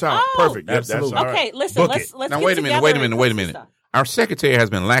 You'll be in town. Oh. Perfect. Yep, Absolutely. That's all right. Okay, listen, Book let's Now, get wait a minute. together and cook some stuff. Our secretary has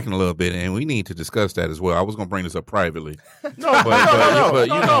been lacking a little bit, and we need to discuss that as well. I was going to bring this up privately. No, But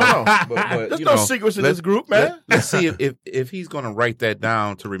There's you no know, secrets in let's- this group, man. Let's see if he's going to write that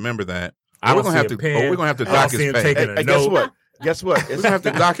down to remember that. I We're don't going to have see a to. pen. We're going to have to I don't dock see his him pay. taking Hey, guess what? It's gonna have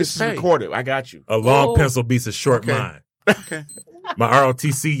to dock his this is pay. recorded. I got you. A long Oh. pencil beats a short Okay. mind. Okay. My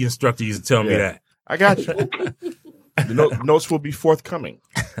ROTC instructor used to tell me Yeah. that. I got you. The notes will be forthcoming.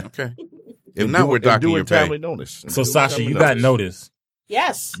 Okay. If not, we're docking your pay. timely notice. So, Sasha, you got notice.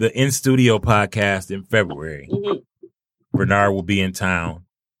 Yes. The In Studio podcast in February. Mhm. Bernard will be in town.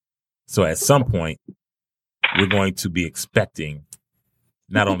 So at some point, we're going to be expecting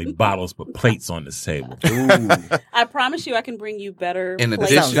not only bottles, but plates on this table. I promise you I can bring you better In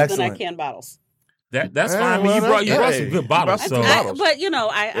plates addition- than I Excellent. can bottles. That's Yeah, fine. I mean, you well, brought hey, some good you bottles. brought So some bottles. But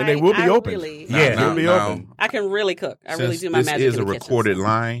And they will be open. Really, Yeah. It'll be open. I can really cook. I really Since do my this magic is in a the kitchen. recorded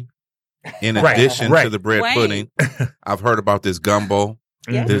line. In Right, addition right. to the bread Wayne. pudding, I've heard about this gumbo.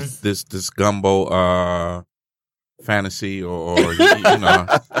 Yeah. This gumbo fantasy or you know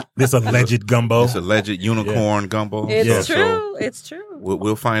this alleged gumbo. this alleged unicorn gumbo. It's Yeah. true. So It's true.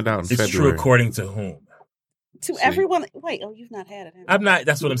 we'll find out in It's February. true according to whom? To everyone. Wait. Oh, you've not had it. have you? I'm not.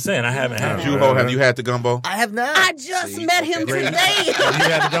 That's what I'm saying. I haven't had it. Juho, have you had the gumbo? I have not. I just met him Great. today. Have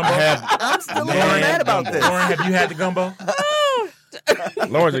you had the gumbo? I'm still a little Lauren, mad about this. Lauren, have you had the gumbo?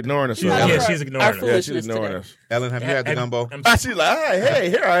 Lauren's ignoring us. She's, right now. yeah, she's ignoring Our us. Yeah, she's foolishness ignoring today. us. Ellen, have you had the gumbo? She's like, hey,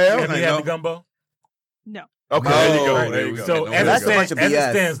 here I am. Have you had the gumbo? No. Okay, there you Oh, go. there There we you go. go. So No, as that's it a bunch stands, of as it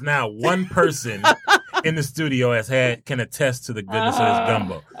BS. stands now, one person in the studio can attest to the goodness of this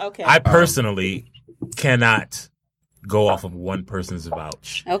gumbo. Okay. I personally cannot go off of one person's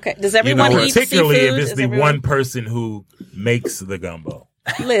vouch. Okay. Does everyone eat Particularly seafood? if it's Is the everyone- one person who makes the gumbo.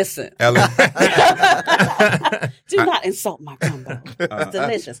 Listen. Ellen, Do not insult my gumbo. It's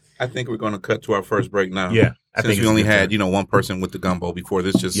delicious. I think we're going to cut to our first break now. Yeah, I Since think we it's only good had time. one person with the gumbo before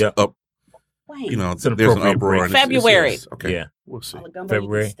this just Yep. up. Wait. It's an There's an appropriate uproar. break. and it's- February. okay. Yeah. We'll see. All the gumbo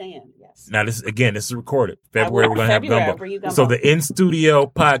February. you can stand. Yes. Now this is recorded. February we're gonna February, I'll have bring you gumbo. gumbo. So the In Studio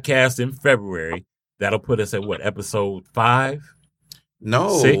podcast in February, that'll put us at what, episode 5?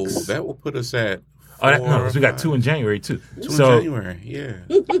 No, 6? that will put us at. Oh, no, 'cause we got 4, 2 in January too. 2 So in January. Yeah,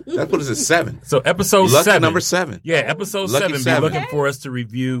 that put us at 7. so episode Lucky 7. number 7. Yeah, episode Lucky 7. Be 7. looking for us to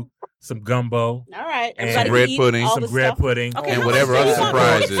review some gumbo, All right. And Everybody bread eat pudding, all some the bread stuff. pudding, Okay, and how whatever much do other you want?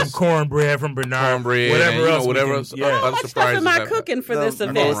 surprises. some cornbread from Bernard, Cornbread, whatever and, you know, else, we whatever can- else- yeah. other How much stuff surprises am I that- cooking for The this most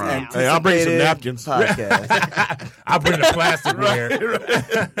event around. now? Hey, I'll bring some anticipated napkins. Podcast. I'll bring the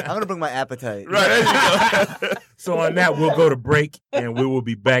plasticware. I'm gonna bring my appetite. Right, there you go. So on that, we'll go to break, and we will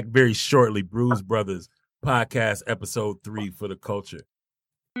be back very shortly. Brewz Brothaz Podcast, Episode 3 for the culture.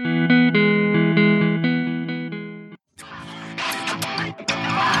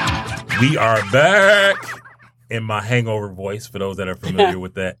 We are back in my hangover voice, for those that are familiar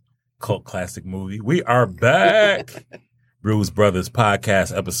with that cult classic movie. We are back. Brewz Brothaz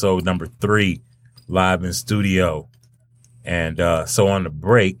Podcast, Episode number 3, live in studio. And so on the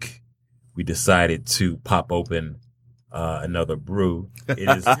break, we decided to pop open another brew.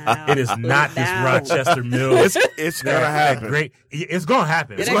 It is not this Rochester Mills. It's gonna happen. Great. It's gonna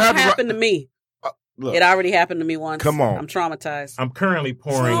happen. It ain't gonna happen to me. Look, it already happened to me once. Come on. I'm traumatized. I'm currently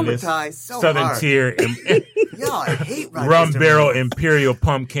pouring this so Southern hard. Tier Yo, I hate Rum Barrel Imperial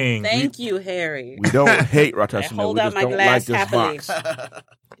Pumpkin. Thank you, Harry. We don't hate Rochester Mills. Hold We out just my don't glass like this happily. box.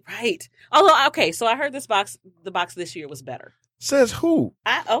 Right. Although, okay, so I heard the box this year was better. Says who?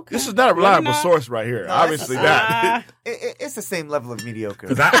 Okay. This is not a reliable source right here. No, Obviously not. It's the same level of mediocre.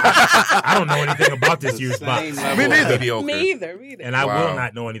 Because I don't know anything about this year's box. Me neither. Me either. And I will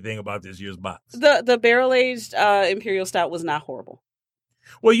not know anything about this year's box. The barrel aged Imperial Stout was not horrible.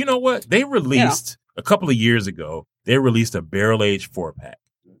 Well, you know what? They released a couple of years ago. They released a barrel aged 4-pack,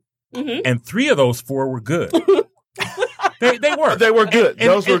 and 3 of those 4 were good. They were. They were good.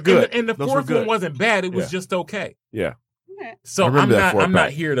 Those were good. And the Those 4th were one wasn't bad. It was just okay. Yeah. So I remember that I'm not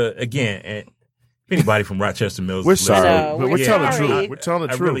 4-pack. here to again. And if anybody from Rochester Mills, We're is listening, sorry, but we're telling the sorry. truth. We're telling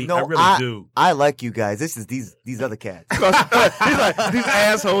the I truth. really, I really do. I like you guys. This is these other cats. He's like, these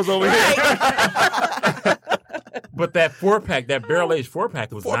assholes over here. But that 4-pack, that barrel aged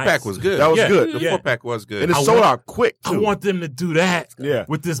 4-pack was 4-pack nice. was good. That was good. The Yeah. 4-pack was good. And I it's sold want- out quick, I too. want them to do that Yeah.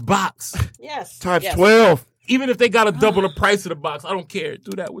 with this box. Yes. Times yes. 12. Even if they got to double the price of the box, I don't care.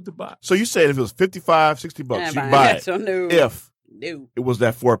 Do that with the box. So you said if it was $55, $60, Yeah, you buy buy it. it. So no. If No. it was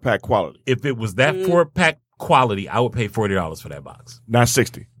that 4-pack quality, If it was that 4-pack quality, I would pay $40 for that box. not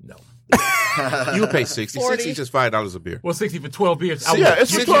 60. No. You would pay 60. 40. 60 is just $5 a beer. Well, 60 for 12 beers. Yeah,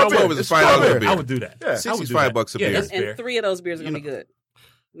 it's you for know 12 what? beers. It's It's $5 a 12 beer. I would do that. Yeah. I would 60 is do $5 that. bucks a Yeah, beer. that's fair. And 3 of those beers are gonna be good.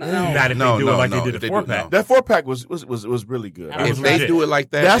 No. Not if No, they do no, it like no, they did if the they do- 4-pack. no. That 4-pack was really good. It If was they legit. do it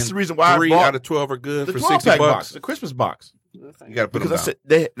like that, That's and the reason why I 3 bought out of 12 are good The for 12-pack $60. box, the Christmas box. You got to put Because I them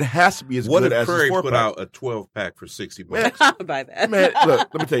said it has to be as out. What good if as Prairie the 4-pack. put out a 12-pack for $60? Buy that. Man, look,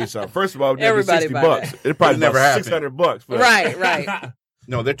 let me tell you something. First of all, it'd Everybody be buy $60. that. It probably It'd never never happen. $600 for that. Right. Right.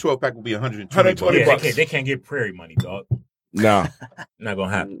 No, their 12-pack will be $120. $120 Yeah, bucks. they can't get Prairie money, dog. No. Not gonna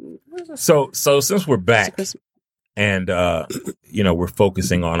happen. So since we're back and we're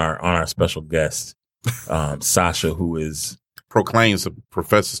focusing on our special guest, Sasha, who is Proclaims the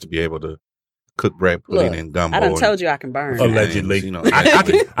professors to be able to cook bread pudding Look, and gumbo. I done and- told you I can burn. allegedly. You know,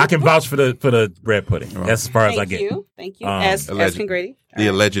 I can vouch for the bread pudding. That's as far as I Thank get. you. Thank you. As alleged. can Grady. the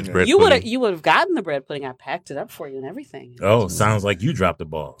alleged bread You pudding. would have gotten the bread pudding. I packed it up for you and everything. Oh, sounds like you dropped the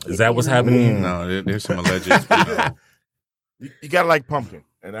ball. Is that what's happening? No, there's some alleged. You gotta like pumpkin.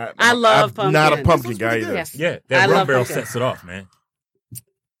 And I love I'm pumpkin. not a This pumpkin was guy pretty either. good. Yes. Yeah, I that rum love barrel pumpkin. sets it off, man. It's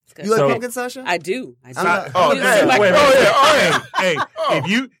good. You like So- pumpkin, Sasha? I do. I'm not- Oh, You hey, seem like- wait, oh, wait. yeah, all right.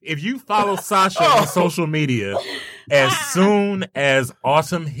 Hey, if you follow Sasha on social media, as soon as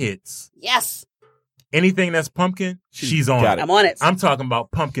autumn hits, Yes. anything that's pumpkin, she's on got it. it. I'm on it. I'm talking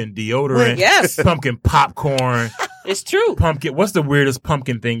about pumpkin deodorant, Yes. pumpkin popcorn, It's true. pumpkin. What's the weirdest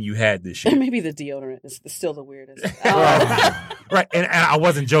pumpkin thing you had this year? Maybe the deodorant is still the weirdest. Right, and I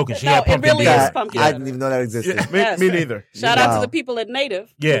wasn't joking. She No, had it pumpkin really deodorant. is pumpkin. I didn't even know that existed. Yes. Me neither. Shout out Wow. to the people at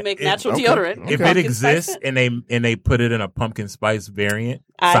Native Yeah, who make it- natural okay. deodorant. If Pumpkin it exists spice and they put it in a pumpkin spice variant,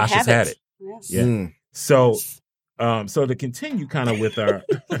 I Sasha's have had it. Yes. Yeah. Mm. So to continue kind of with our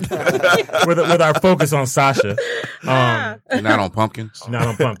with our focus on Sasha, You're not on pumpkins. not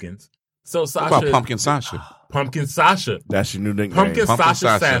on pumpkins. So What Sasha, about Pumpkin Sasha? Pumpkin Sasha, That's your new nickname. Pumpkin Pumpkin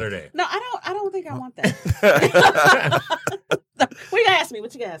Sasha Sasha. Saturday. No, I don't think I want that. What you gonna ask me?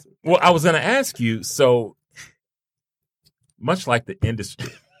 What you gonna ask me? Well, I was going to ask you. So much like the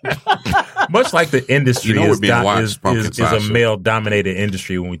industry. Much like the industry You know we're is, being watched, Pumpkin is a Sasha. male-dominated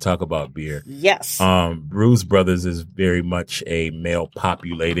industry when we talk about beer. Yes, Brewz Brothaz is very much a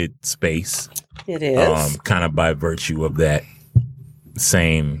male-populated space, it is. kind of by virtue of that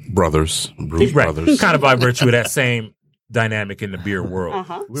same Brothers. Brewz right, Brothers. kind of by virtue of that same dynamic in the beer world.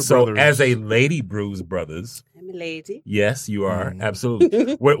 Uh-huh. We're So, brothers. as a lady Brewz Brothaz, I'm a lady. yes, you are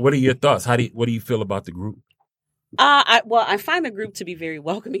absolutely. What are your thoughts? What do you feel about the group? I find the group to be very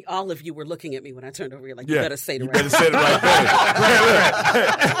welcoming. All of you were looking at me when I turned over here, like you better say the You right. better say it right there.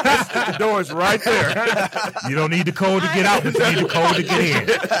 The door's right there. You don't need the code to get out, but you need the code to get in.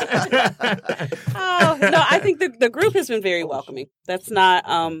 Oh no, I think the group has been very welcoming. That's not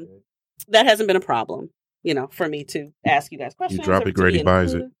that hasn't been a problem. for me to ask you guys questions. You drop it, Grady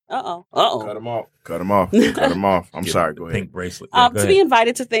buys it. Uh-oh. Cut him off. I'm sorry. Go ahead. Pink bracelet. To be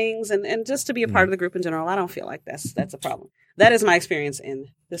invited to things and just to be a part of the group in general, I don't feel like that's a problem. That is my experience in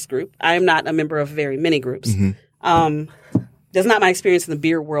this group. I am not a member of very many groups. That's not my experience in the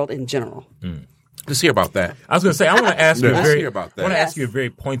beer world in general. Let's hear about that. I was going to say, I want to ask you ask you a very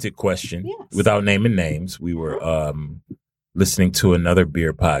pointed question without naming names. We were listening to another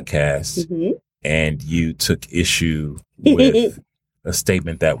beer podcast, and you took issue with a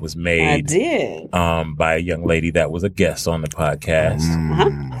statement that was made. I did. By a young lady that was a guest on the podcast.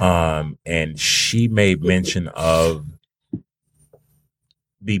 And she made mention of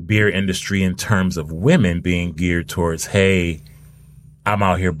the beer industry in terms of women being geared towards, hey, I'm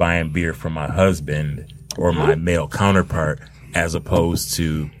out here buying beer for my husband or my male counterpart, as opposed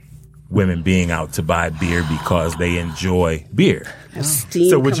to women being out to buy beer because they enjoy beer. Steam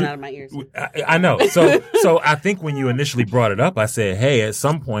coming out of my ears. I know. So I think when you initially brought it up, I said, hey, at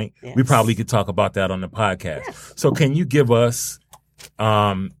some point, we probably could talk about that on the podcast. Yes. So can you give us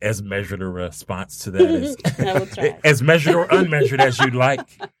as measured a response to that as measured or unmeasured as you'd like?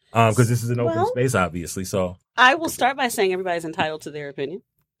 Because this is an open space, obviously. So I will start by saying everybody's entitled to their opinion.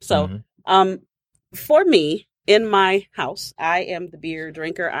 So for me, in my house, I am the beer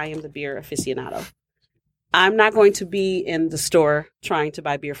drinker. I am the beer aficionado. I'm not going to be in the store trying to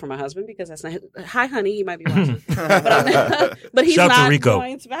buy beer for my husband because that's not. Hi, honey, he might be watching, but he's not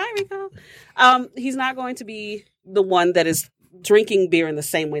going to. Hi, Rico. He's not going to be the one that is drinking beer in the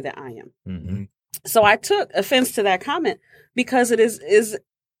same way that I am. So I took offense to that comment because it's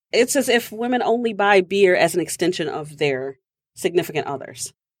as if women only buy beer as an extension of their significant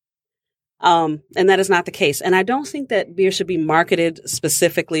others. And that is not the case. And I don't think that beer should be marketed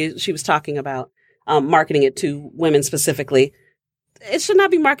specifically. She was talking about marketing it to women specifically. It should not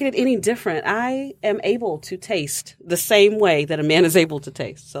be marketed any different. I am able to taste the same way that a man is able to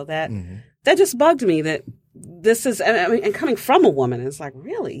taste. So that just bugged me that this is, and coming from a woman, it's like,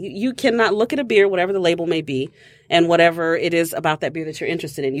 really? You cannot look at a beer, whatever the label may be, and whatever it is about that beer that you're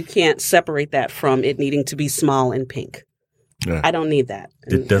interested in. You can't separate that from it needing to be small and pink. Yeah. I don't need that.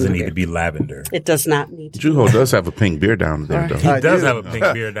 It doesn't need to be lavender. It does not need to. Juho does have a pink beer down there, though. He does have a pink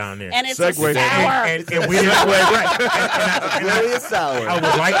beer down there. And it's a sour. And we didn't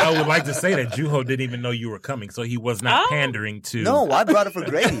I would like to say that Juho didn't even know you were coming, so he was not pandering to. No, I brought it for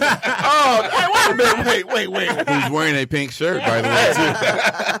Grady. Wait. Who's wearing a pink shirt, by the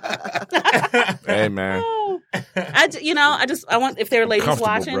way, too. Hey, man. I want, if there are ladies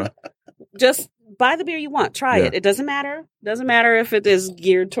watching, just buy the beer you want. Try it. It doesn't matter. Doesn't matter if it is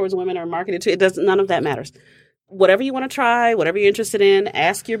geared towards women or marketed to. It doesn't. None of that matters. Whatever you want to try, whatever you're interested in,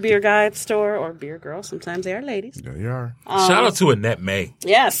 ask your beer guy at the store or beer girl. Sometimes they are ladies. Yeah, you are. Shout out to Annette May.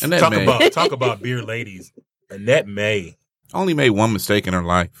 Yes. Talk about beer ladies. Annette May only made one mistake in her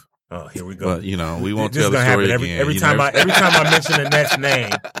life. Oh, here we go. But we won't tell the story again. Every time I mention Annette's name,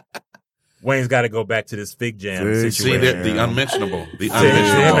 Wayne's got to go back to this Fig Jam situation. See, the unmentionable.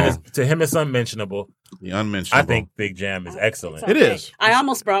 To him, it's unmentionable. The unmentionable. I think Fig Jam is excellent. It is. I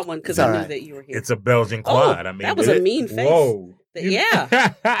almost brought one because I knew that you were here. It's a Belgian quad. That was a mean face. Whoa. Yeah.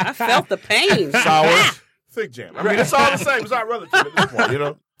 I felt the pain. Sour. Fig Jam. I mean, it's all the same. It's not relative at this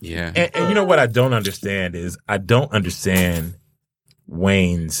point, Yeah. And you know what I don't understand is I don't understand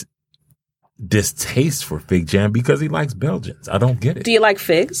Wayne's distaste for Fig Jam because he likes Belgians. I don't get it. Do you like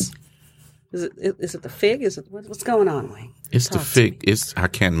figs? Is it the fig? Is it what's going on, Wayne? It's the fig. I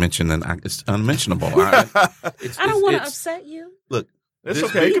can't mention that. It's unmentionable. I don't want to upset you. Look, it's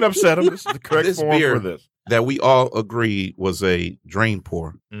okay. You can upset him. This is the correct form beer for this. That we all agree was a drain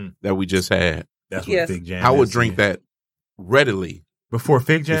pour that we just had. That's what Fig Jam. I would drink that readily before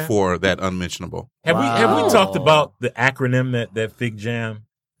Fig Jam. Before that unmentionable. Have we talked about the acronym that Fig Jam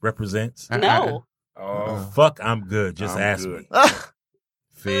represents? No. Fuck, I'm good. Just ask me.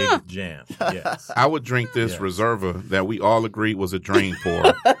 Fig Jam. Yes. I would drink this Reserva that we all agreed was a drain pour.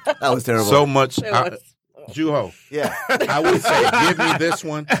 That was terrible. So much. Juho. Yeah. I would say, give me this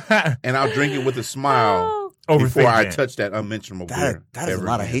one, and I'll drink it with a smile before I touch that unmentionable beer. That is a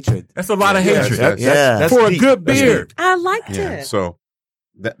lot of hatred. That's a lot of hatred. That's for a good beer. I liked it. So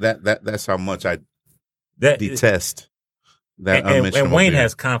that's how much I detest. And Wayne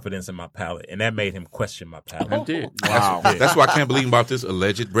has confidence in my palate, and that made him question my palate. I did. Wow. That's why I can't believe about this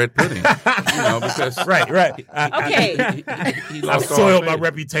alleged bread pudding. Because right. Okay. I've soiled my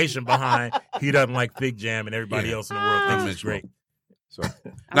reputation behind he doesn't like Fig Jam, and everybody else in the world thinks it's great. So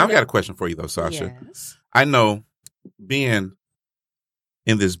now I've got a question for you though, Sasha. Yes. I know being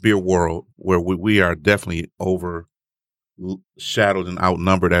in this beer world where we are definitely overshadowed and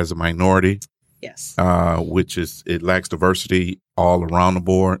outnumbered as a minority. Yes. Which it lacks diversity all around the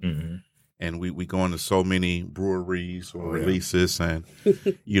board. Mm-hmm. And we go into so many breweries or releases, and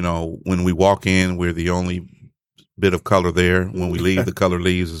when we walk in, we're the only bit of color there. When we leave, the color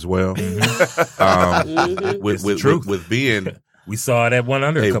leaves as well. With being, we saw that one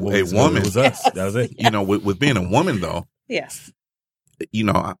under a couple of weeks woman. It was us. That was it. With being a woman though. Yes.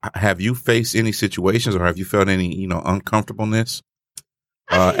 Have you faced any situations, or have you felt any uncomfortableness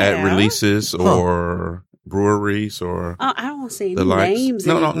at releases or breweries or I don't want to say any names.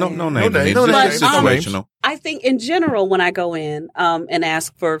 No names. Just situational. I think in general, when I go in and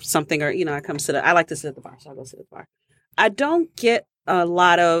ask for something, or I like to sit at the bar, so I go sit at the bar. I don't get a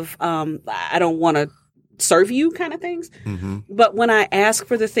lot of I don't want to serve you kind of things. Mm-hmm. But when I ask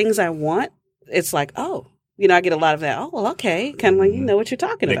for the things I want, it's like, oh, I get a lot of that. Oh, well, okay, kind of like you know what you're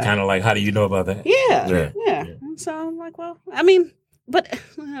talking about. Kind of like, how do you know about that? Yeah. And so I'm like, well, I mean, but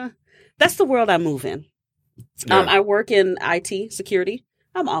that's the world I move in. Yeah. I work in IT security.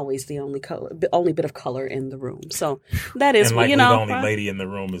 I'm always the only bit of color in the room. So that is, and the only lady in the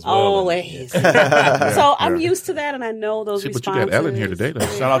room as well. Always. So I'm used to that, and I know those responses. But you got Ellen here today, though.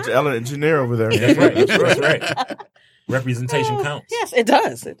 Shout out to Ellen, engineer over there. That's right. Representation counts. Yes, it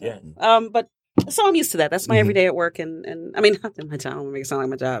does. Yeah. But so I'm used to that. That's my everyday at work, and I mean, not that my job. I don't make it sound like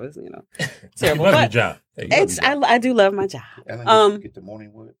my job is, terrible. You love your job. I do love my job. Ellen, get the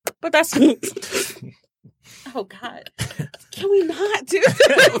morning wood. But that's. Oh God! Can we not do this?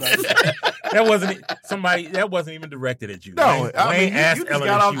 That wasn't even directed at you. No, Wayne asked you just Ellen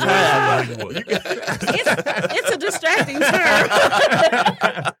got off time. It's a distracting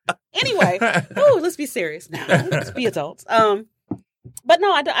term. Anyway, let's be serious now. Let's be adults. But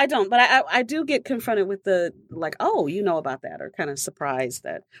no, I don't. But I do get confronted with the like, oh, you know about that, or kind of surprised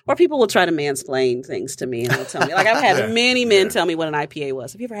that, or people will try to mansplain things to me and they'll tell me. Like I've had many men tell me what an IPA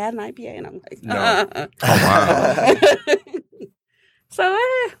was. Have you ever had an IPA? And I'm like, no. Oh wow. So,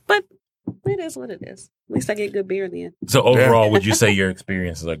 but it is what it is. At least I get good beer in the end. So overall, would you say your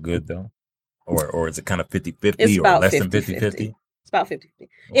experiences are good though, or is it kind of 50-50 or less than 50-50? It's about 50-50.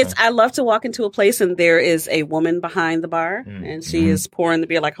 Okay. I love to walk into a place and there is a woman behind the bar and she is pouring the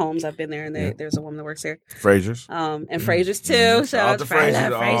beer like Holmes. I've been there and there's a woman that works there. Fraser's. And Fraser's too. Shout out to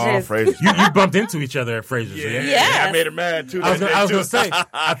Fraser's. You bumped into each other at Fraser's. Yeah. I made her mad too. I was going to say,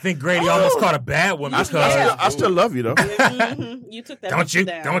 I think Grady almost caught a bad one because I still love you though. You took that.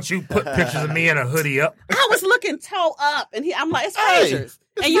 Don't you put pictures of me in a hoodie up? I was looking toe up and I'm like, it's Fraser's.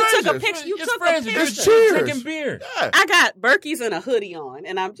 And you took a picture. It's cheers. Drinking beer. Yeah. I got Berkey's and a hoodie on,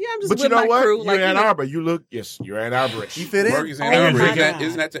 and I'm just but with my crew. You're Ann Arbor. You look, you're Ann Arbor-ish. You fit in. Berkey's Ann Arbor.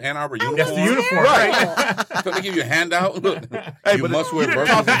 Isn't that the Ann Arbor uniform? That's the uniform, right? So they give you a handout. Look, hey, you must wear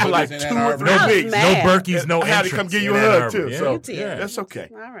Berkey's like in 2 Ann or Arbor. 3 weeks. No Berkey's, no entrance. I had to come give you a hug too. So that's okay.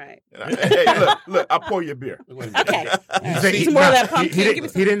 All right. Hey, look, I'll pour you a beer. Okay. Some more of that pumpkin.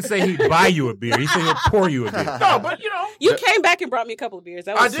 He didn't say he'd buy you a beer. He said he'll pour you a beer. No, but you came back and brought me a couple of beers.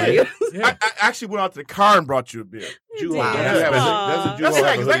 I did. I actually went out to the car and brought you a beer. Doesn't Jewel have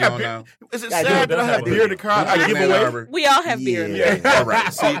a hoodie on now? Is it sad that I have beer in the car? I give away. We all have beer in the car. All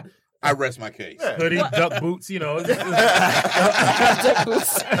right. See, I rest my case. Hoodie, duck boots, Duck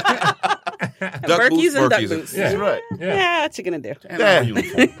boots and duck boots. That's right. Yeah, what you gonna do?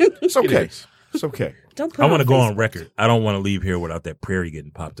 It's okay. It's okay. I want to go on record. I don't want to leave here without that prairie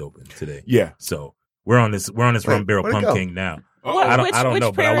getting popped open today. Yeah. So we're on this Rum Barrel Pumpkin now. I don't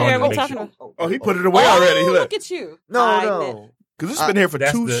know, but I want to make sure. Oh, he put it away already. Look at you. No. Because it's been here for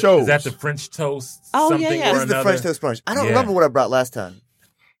 2 shows. Is that the French toast? Oh, yeah. This is the French toast brunch. I don't remember what I brought last time.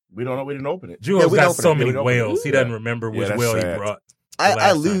 We don't know. We didn't open it. Jewel's got so many whales. He doesn't remember which whale he brought.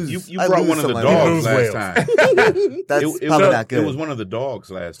 I lose. You brought one of the dogs last time. That's probably not good. It was one of the dogs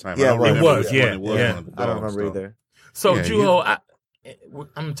last time. Yeah, it was. Yeah. I don't remember either. So, Jewel, I'm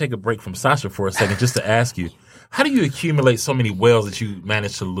going to take a break from Sasha for a second just to ask you, how do you accumulate so many whales that you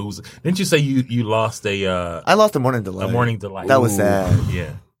managed to lose? Didn't you say you lost I lost a Morning Delight. A Morning Delight. That was sad.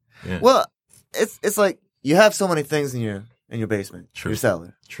 Yeah. Well, it's like you have so many things in your basement, your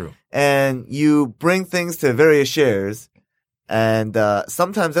cellar. True. And you bring things to various shares, and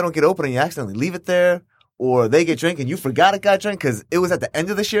sometimes they don't get open and you accidentally leave it there, or they get drank and you forgot it got drank because it was at the end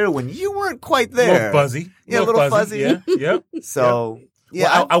of the share when you weren't quite there. A little fuzzy. Yeah, a little fuzzy. Yeah. Yep. So,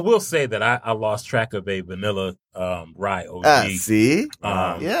 well, I will say that I lost track of a vanilla rye OG. See?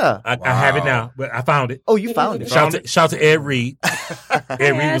 Yeah. I have it now, but I found it. Oh, you found it. Shout to Ed Reed.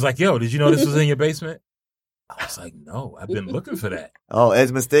 Ed Reed was like, yo, did you know this was in your basement? I was like, no, I've been looking for that. Oh,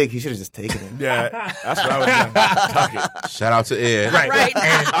 Ed's mistake. He should have just taken it. Yeah, that's what I was doing. Tuck it. Shout out to Ed. Right.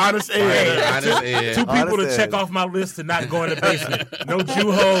 And Honest Ed. Honest Ed. two people to Honest check Ed. off my list to not go in the basement. No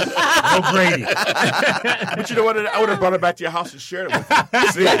Juho, no Grady. But you know what? I would have brought it back to your house and shared it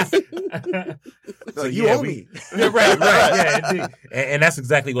with you. So you owe me. Yeah, right. Yeah, indeed. And that's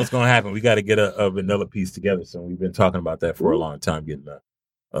exactly what's going to happen. We got to get a vanilla piece together. So we've been talking about that for a long time, getting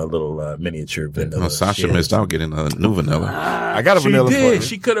a little miniature vanilla. Oh, Sasha share. missed out getting a new vanilla. I got a She vanilla for you. did.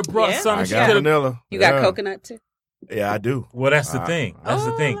 She could have brought some. I She got coulda- vanilla. You got Yeah. coconut too? Yeah, I do. Well, that's the thing. That's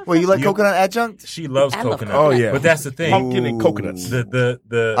the thing. Wait, you like coconut adjunct? She loves I love coconut. Oh, yeah. But that's the thing. Pumpkin and coconuts.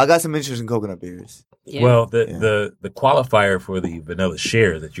 The I got some interest in coconut beers. Yeah. Well, the qualifier for the vanilla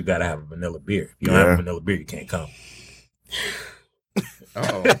share is that you got to have a vanilla beer. If you don't have a vanilla beer, you can't come. Oh,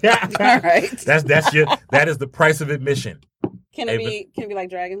 all right. That is the price of admission. Can it be like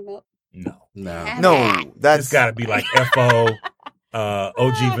dragon's milk? No, No, that's it's got to be like FO,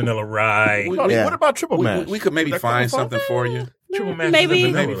 OG vanilla rye. Yeah. What about triple mash? we could maybe Would that find qualify? something for you. Triple mash. Maybe. is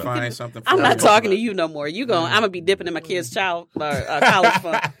a vanilla Maybe rye. find something for I'm you. not talking to you no more. I'm gonna be dipping in my kids' college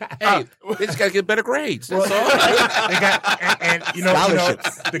fund. Hey, they just got to get better grades. That's all. They got, and you know,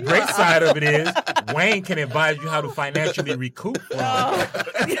 Scholarships. the great side of it is Wayne can advise you how to financially recoup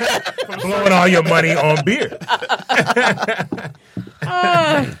from blowing all your money on beer.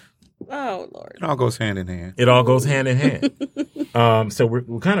 Oh Lord. It all goes hand in hand. It all goes hand in hand. So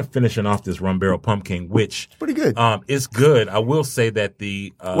we're kind of finishing off this Rum Barrel Pumpkin, which pretty good. is good. I will say that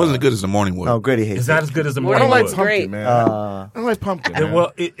the Wasn't as good as the morning wood. Oh, Grady hates it's it. not as good as the I morning don't like wood. pumpkin, Great. man. I don't like pumpkin. And, Man.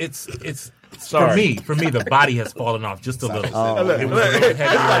 well, it's Sorry. for me, the body has fallen off just a little. Oh. Look, It was look, a little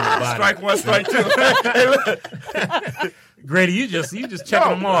heavier on the body. strike one, strike two. Hey, look. Grady, you just checking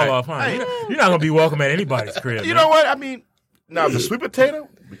them all off, huh? You're not gonna be welcome at anybody's crib. You man. know what? I mean, now the sweet potato,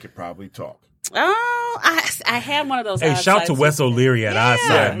 we could probably talk. Oh, I had one of those. Hey, shout out to outside Wes O'Leary at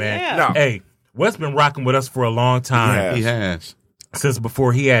Eyeside, man. yeah. No. Hey, Wes been rocking with us for a long time. Yeah. He has. Since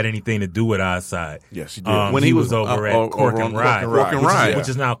before he had anything to do with Eyeside. Yes, he did. When he was over at Cork and Rye, Cork and Rye. which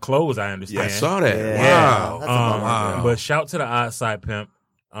is now closed, I understand. I saw that. Yeah. Wow. That's a bummer. Wow. But shout to the Eyeside pimp.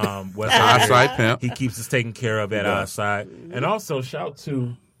 Wes O'Leary. Eyeside pimp. He keeps us taken care of at Eyeside. And also shout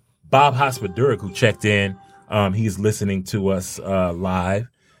to Bob Hospoduric, who checked in. He's listening to us live.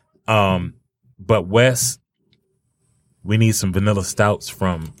 But Wes, we need some vanilla stouts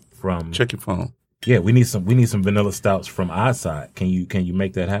from Check your phone. Yeah, we need some vanilla stouts from Eyeside. Can you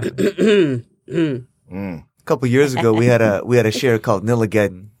make that happen? A couple years ago, we had a share called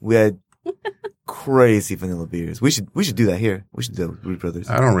Nillageddon. We had crazy vanilla beers. We should do that here. We should do that with Brewz Brothaz.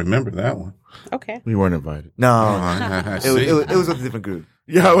 I don't remember that one. Okay. We weren't invited. No, I it was, see. it was with a different group.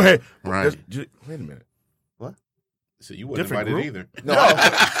 Yeah, wait. Right. Wait a minute. So you weren't Different invited group? either.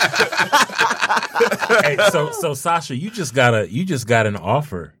 Hey, so Sasha, you just got an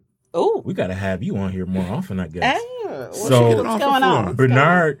offer. Oh. We got to have you on here more often, I guess. What's going on?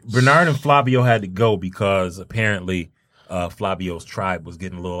 Bernard and Flavio had to go because apparently Flavio's tribe was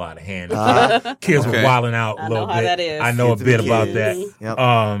getting a little out of hand. Kids were wilding out a I little know how bit. that is. I know a Kids bit be about kids.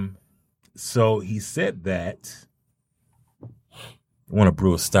 that. Yep. So he said that I want to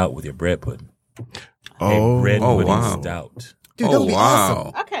brew a stout with your bread pudding. A bread pudding wow. stout. Dude, that would be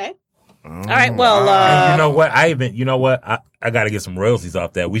awesome. Okay. All right. Well, And you know what? I got to get some royalties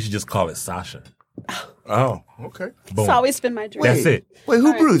off that. We should just call it Sasha. Oh, okay. Boom. it's always been my dream. That's it. Wait,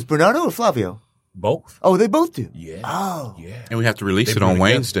 who brews? Bernardo or Flavio? Both. Oh, they both do. Yeah. Oh. Yeah. And we have to release They it put on it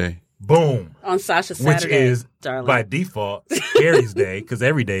Wednesday. Boom. On Sasha's Which Saturday, is darling. by default Harry's Day because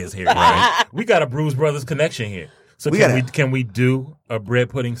every day is Harry's Day. We got a Brewz Brothers connection here. So can we do a bread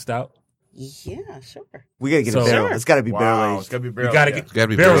pudding stout? Yeah, sure. We gotta get So- a barrel. Sure. It's gotta be barrel Wow, aged. it's gotta be You barrel. gotta yeah. get Gotta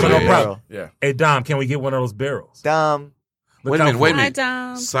be barrels. barrel No aged. problem. Yeah. Hey Dom, can we get one of those barrels? Dom. Look Wait a out minute, for wait a it. Hi, minute.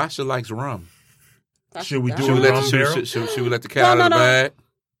 Dom. Sasha likes rum. Should we do Should a we let rum barrel? should we let the cat out of the bag?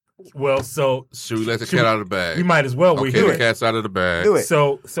 Well, so Should we let the Should cat we- out of the bag? we might as well. We're Okay, here. the cat's out of the bag. Do it.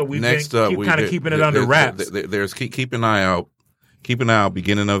 So we've Next been up, we kind of did- keeping it under wraps. There's keep an eye out. Keep an eye out.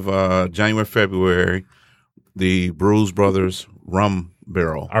 Beginning of January, February, the Brewz Brothers rum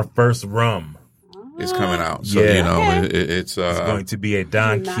barrel Our first rum is coming out. So Yeah. you know Okay. it's is going to be a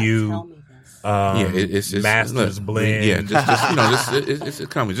Don Do not Q. tell me this. it's Masters look, blend. Yeah, just it's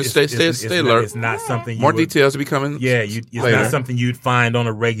coming. Just stay It's alert. It's not something you More would- details will be coming. Yeah, it's later. not something you'd find on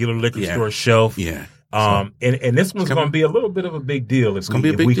a regular liquor Yeah. store shelf. Yeah. And this one's going to be a little bit of a big deal if gonna be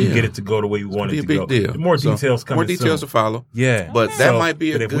a big we can deal. get it to go the way we want Be it a to go. big deal. More So, details coming More details soon. to follow. Yeah, But that might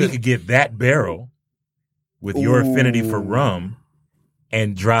be a But if good. we could get that barrel with your affinity for rum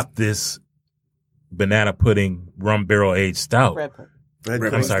and drop this banana pudding rum barrel aged stout, Bread pudding. Bread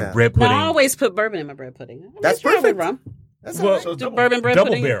pudding. No, I always put bourbon in my bread pudding. That's perfect. Rum. That's so bourbon bread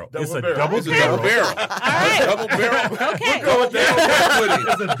pudding. Barrel. It's a double barrel. All right. Double barrel. Okay. We'll go with that.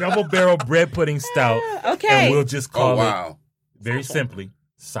 It's a double barrel bread pudding stout. Okay. And we'll just call it very simply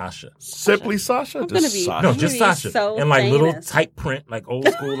Sasha. Simply Sasha? Just Sasha? No, just Sasha. So and like little famous. tight print, like old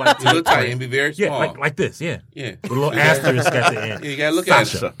school, like little tight and be very small. Yeah, like this, yeah. Yeah. With a little asterisk at the end. Yeah, you gotta look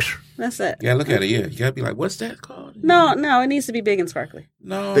Sasha. at it. That's it. You gotta look at it, yeah. You gotta be like, what's that called? No, it needs to be big and sparkly.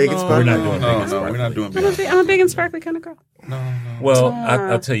 No, Big and sparkly? We're not doing big and sparkly. we're not doing big. I'm a big and sparkly kind of girl. No. Well,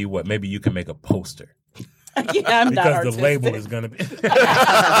 I'll tell you what. Maybe you can make a poster. Yeah, I'm not Because artistic. the label is going to be.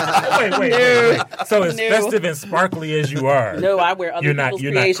 wait. So as festive and sparkly as you are, No, I wear other people's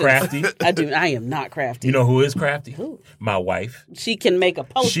you're creations. not crafty. I am not crafty. You know who is crafty? Who? My wife. She can make a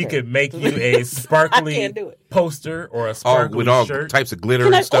poster. She could make you a sparkly I can't do it. poster or a sparkly With all shirt. types of glitter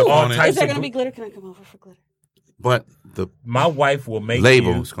Can I, and stuff ooh, on types it. is there of going to be glitter? Can I come over for glitter? But the My wife will make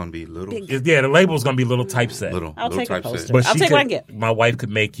label's gonna be little. Yeah, the label's going to be little typeset. I'll take a typeset. poster. But I'll she take could, what I can get. My wife could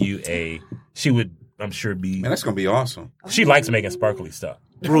make you she would, I'm sure, be. Man, that's gonna be awesome. She likes making sparkly stuff.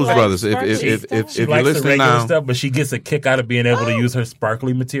 Brewz like Brothers, sparkly if stuff. She you're likes the listening regular now, stuff, but she gets a kick out of being able to use her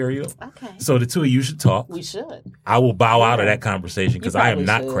sparkly material. Okay. So the two of you should talk. We should. I will bow out of that conversation because I am probably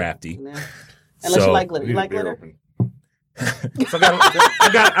not should. crafty. Yeah. Unless So- you like glitter. You like glitter? So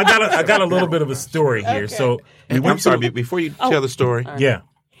I got a little bit of a story here. Okay. So I'm sorry. Before you tell the story, yeah,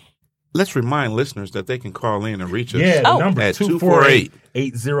 let's remind listeners that they can call in and reach us. the number at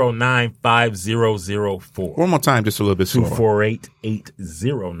 248-809-5004. One more time, just a little bit slower.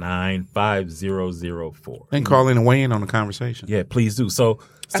 248-809-5004. They can call in and weigh in on the conversation. Yeah, please do. So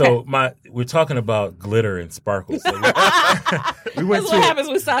we're talking about glitter and sparkles. So we went That's what happens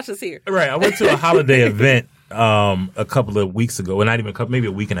when Sasha's here. Right. I went to a holiday event a couple of weeks ago, well, not even maybe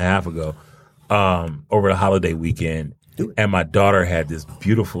a week and a half ago, over the holiday weekend. And my daughter had this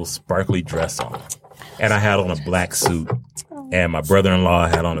beautiful sparkly dress on. And I had on a black suit. And my brother-in-law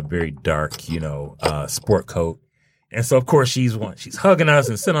had on a very dark, sport coat. And so, of course, she's hugging us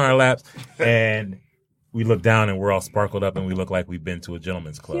and sitting on our laps. And we look down and we're all sparkled up and we look like we've been to a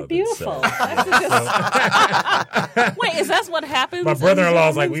gentleman's club. You're beautiful. So, Wait, is that what happens? my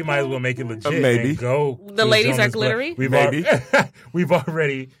brother-in-law's like, we might as well make it legit. Maybe. And go. The ladies are glittery? We've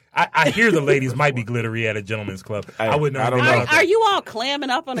already. I hear the ladies might be glittery at a gentleman's club. I wouldn't know. I don't anything know. about that. Are you all clamming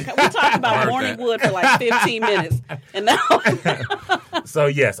up on the? We talked about morning wood for like 15 minutes, and now So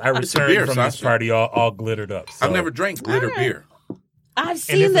yes, I It's a returned beer, from this Sasha. party all glittered up. So. I've never drank glitter All right. beer. I've And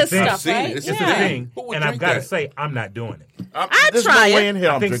seen it's a this thing. stuff. I've seen it. Right? It's It's Yeah. a thing, Who would and I've drink got to that? say, I'm not doing it. There's try no way it. in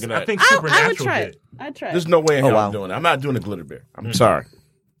hell I I'm think drinking that. I would Supernatural try did. it. I'd try There's it. no way in hell wow. I'm doing it. I'm not doing the glitter beer. I'm sorry.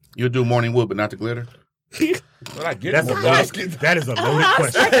 You'll do morning wood, but not the glitter. But I get That is a loaded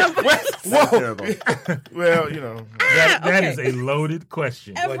question. Whoa. Well, That is a loaded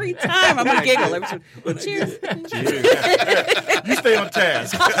question. Every time I'm gonna giggle. Every time. Cheers. you stay on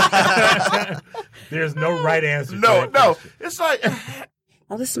task. There's no right answer. to No. that question. It's like,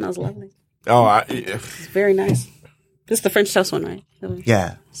 Oh, this smells lovely. It's very nice. This is the French toast one, right?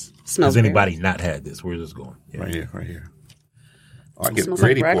 Yeah. Smells Has anybody not had this? Where's this going? Yeah. Right here. Oh, I It get smells like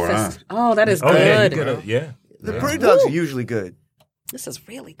ready for it, huh? breakfast. Oh, that is Oh yeah, good. yeah. The Prairie Dogs are usually good. This is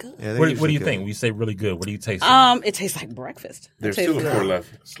really good. Yeah, they're What do usually you good. think? When you say really good, what do you taste? It tastes like breakfast. There's It tastes 2 or 4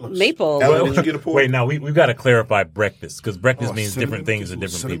 left. Maple. Ellen, did you get a pour? Wait, now we've got to clarify breakfast because breakfast means different things to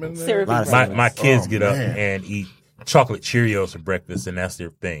different people. Syrupy Lot of breakfast. My kids Oh, get up man. and eat chocolate Cheerios for breakfast, and that's their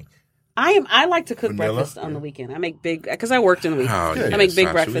thing. I like to cook Vanilla? breakfast on the weekend. I make big because I worked in the week. Oh, yeah, I make big Sasha,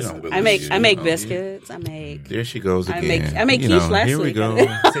 we breakfast. don't I make believe I you. make No, biscuits. I make. There she goes I again. make You quiche know, last here we week. go.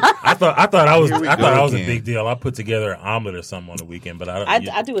 I thought I was Here we I go thought I was a again. big deal. I put together an omelet or something on the weekend, but I don't.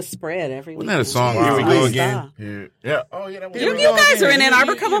 I do a spread every week. Wasn't that a song? Here we go again. Yeah. Oh, yeah. That was You guys are in Ann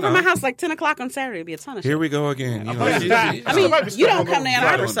Arbor. Come over to my house like 10 o'clock on Saturday. It'll be a ton of shit. Here we go again. You know, I mean, you don't come to Ann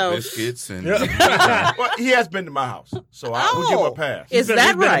Arbor, so biscuits and Well, he has been to my house, so I would give him a pass. Is He's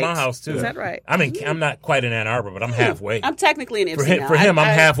that been right? to my house too. Is that right? I mean, I'm not quite in Ann Arbor, but I'm halfway. I'm technically an For Ipsy him, now. for him, I'm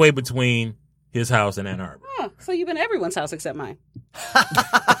I- halfway between his house and Ann Arbor. Oh, so you've been to everyone's house except mine.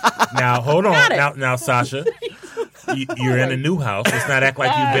 Now, hold on. Got it. Now, Sasha, you're in a new house. Let's not act like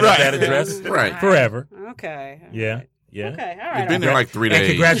you've been at that address Right. forever. Okay. Yeah. Yeah. Okay. All right. You've been there like 3 And days.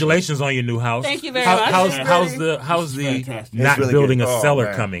 congratulations on your new house. Thank you very much. How's the fantastic. not It's really building good. a Oh, cellar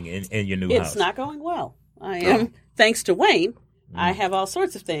man. coming in your new It's house? not going well. I am, thanks to Wayne, I have all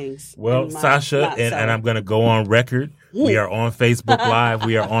sorts of things. Well, in my Sasha, not and cellar. I'm going to go on record. We are on Facebook Live.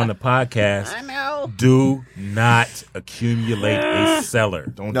 We are on the podcast. I know. Do not accumulate a cellar.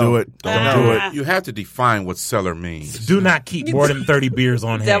 Don't do it. Don't do it. You have to define what cellar means. Do not keep more than 30 beers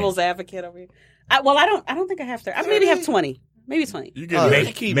on hand. Devil's advocate over here. I don't think I have 30. I maybe have 20. Maybe 20. You can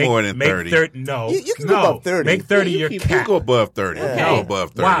keep more than 30. No, You can go above 30. Make 30 your You cap. go above 30. Okay. You go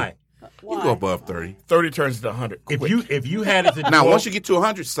above 30. Why? You go above 30. 30 turns into 100. If you had it to Now, do once you get to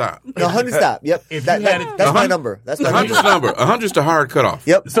 100, stop. No, 100 stop. Yep. If you had it- that's my number. That's my 100's number. number. 100's the hard cutoff.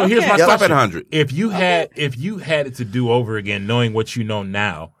 Yep. So here's my Yep. question: Stop at 100. If you had it to do over again, knowing what you know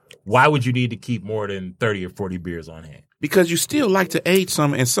now, why would you need to keep more than 30 or 40 beers on hand? Because you still like to age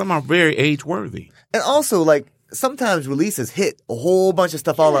some, and some are very age worthy. And also, like, sometimes releases hit a whole bunch of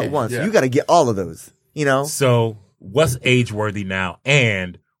stuff all at once. Yeah. You got to get all of those, you know? So what's age worthy now,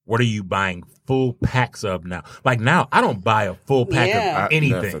 and what are you buying full packs of now? Like now, I don't buy a full pack Yeah. of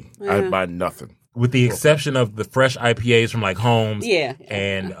anything, I buy nothing. with the exception of the fresh IPAs from like Holmes. Yeah.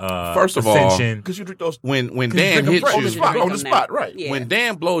 And First of all, Ascension. Because you drink those When you Dan drink them hits fresh you, on the spot, right. Yeah. when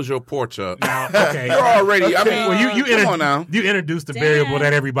Dan blows your porch up, Now, okay. you're already. I mean, Well, you come on now. You introduced the Dan. variable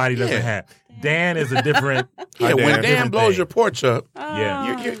that everybody doesn't Yeah. have. Dan is a different. Yeah, when Dan different blows thing. your porch up,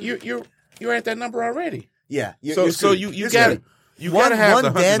 Yeah. you're at that number already. Yeah. So screwed. you You're got screwed. you One gotta have the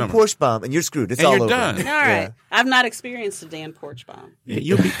 100 Dan number. push bomb, and you're screwed. It's And all you're over. done. All right. I've not experienced a Dan porch bomb. Yeah,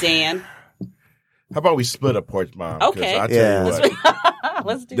 you'll be. Dan. How about we split a porch bomb? 'Cause Okay. I tell Yeah. you what,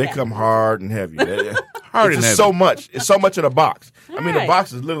 Let's do they that. come hard and heavy. Hard it's and just heavy. so much. It's so much in a box. I mean, the Right.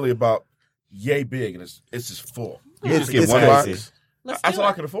 box is literally about yay big, and it's just full. You just get It's one crazy. box. Let's That's do all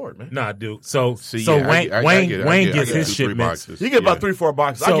I it. can afford, man. Nah, dude. So See, so yeah, I Wayne get gets his 2-3 shipments. boxes. You get about Yeah. 3-4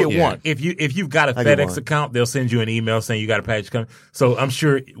 boxes. So I get one. If you've got a I get FedEx one. account, they'll send you an email saying you got a package coming. So I'm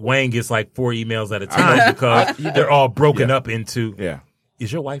sure Wayne gets like 4 emails at a time because they're all broken up into. Yeah.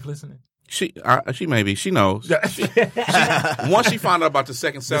 Is your wife listening? She may be. She knows. Once she found out about the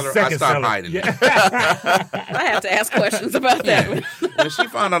second seller, I second stopped seller. hiding. Yeah. I have to ask questions about that. When she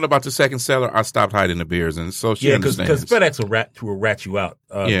found out about the second seller, I stopped hiding the beers, and so she Yeah, because understands. FedEx will rat you out.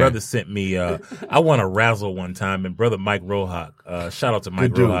 Yeah. Brother sent me. I won a razzle one time, and brother Mike Rohak. Shout out to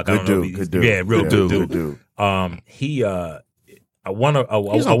Mike Good dude, Rohak. I good don't know if dude, he's- good dude. Yeah, real Yeah, good good dude. dude. He. I won a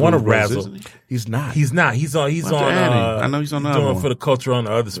He's on won a Brewz Brothaz, razzle. isn't he? He's not. He's not. He's on. We'll have to add him. I know he's on the other doing one. for the culture on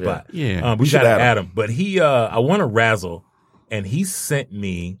the other spot. Yeah. we We should got to add add him. But he, I won a razzle, and he sent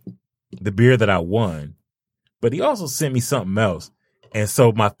me the beer that I won. But he also sent me something else, and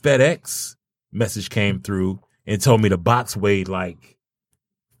so my FedEx message came through and told me the box weighed like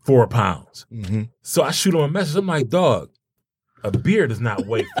 4 pounds. Mm-hmm. So I shoot him a message. I'm like, dog, a beer does not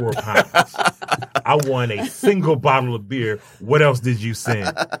weigh 4 pounds. I won a single bottle of beer. What else did you send?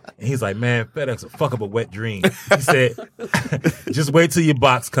 And he's like, man, FedEx will fuck up a wet dream. He said, just wait till your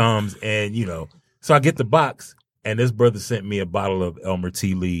box comes and, So I get the box, and this brother sent me a bottle of Elmer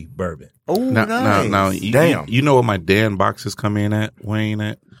T. Lee bourbon. Oh, nice. Now, Damn. you know what my Dan boxes come in at, Wayne,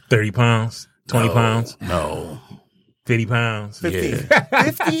 at? 30 pounds, 20 pounds, No. 50 pounds. 50.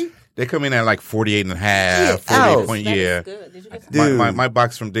 Yeah. 50? They come in at like 48 and a half, Yeah, 48 ouch. point, That is yeah. good. Did you get some? Dude. My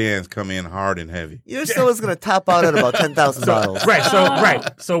box from Dan's come in hard and heavy. Your seller's going to top out at about 10,000 bottles. Right.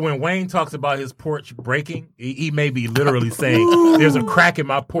 So when Wayne talks about his porch breaking, he may be literally saying, there's a crack in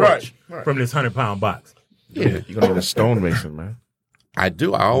my porch Right. from this 100-pound box. Yeah. You're going to need a stonemason, man. I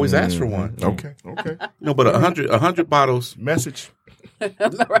do. I always ask for one. Okay. No, but 100 bottles, Message.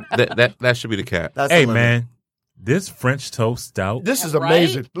 that should be the cap. That's Hey, the limit. man, this French toast stout This is Right?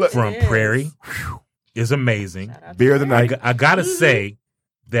 amazing. Look, from Yes. Prairie is amazing. beer of the night. I gotta say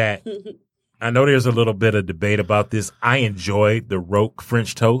that I know there's a little bit of debate about this. I enjoyed the Roque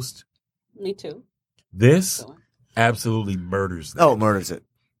French toast. Me too. This absolutely murders that. Oh, murders it.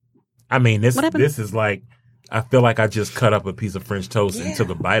 I mean, What happened? this is like, I feel like I just cut up a piece of French toast and Yeah. took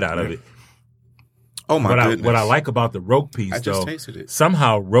a bite out of it. Oh, my goodness. What I like about the Roque piece, I just though, tasted it.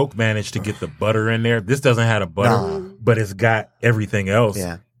 somehow Roque managed to get the butter in there. This doesn't have the butter, Nah. but it's got everything else.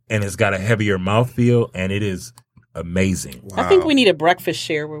 Yeah. And it's got a heavier mouthfeel, and it is amazing. I think we need a breakfast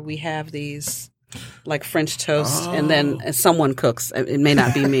share where we have these like French toast, and then someone cooks. It may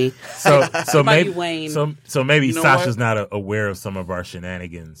not be me. So Somebody maybe Wayne. so maybe You know Sasha's what? not aware of some of our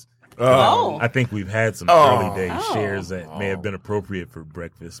shenanigans. Oh. I think we've had some Oh. early day Oh. shares that may have been appropriate for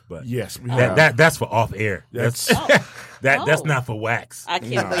breakfast, but Yes, we have. that's for off air. That's that's Oh. not for wax. I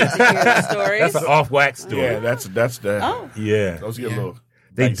can't wait to hear the stories. That's an off wax story. Yeah, that's the. Oh. Yeah, Those get a little.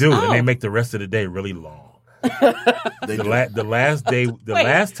 they do, and they Oh. make the rest of the day really long. They The, do. the last day, the Wait.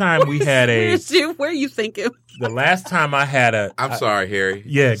 last time we had Where you thinking? the last time I had I'm sorry, Harry.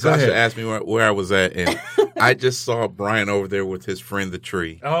 Yeah, go Sasha ahead. asked me where I was at, and I just saw Brian over there with his friend, the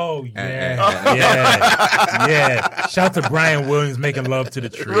tree. Oh yeah, yeah. Shout to Brian Williams making love to the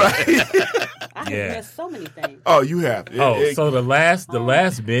tree. I have Yeah. missed so many things. Oh, you have. So the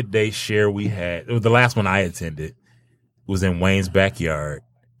last midday share we had, it was the last one I attended, was in Wayne's backyard.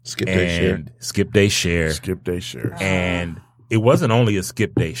 Skip day share. And Skip Day Share. Skip day share. And it wasn't only a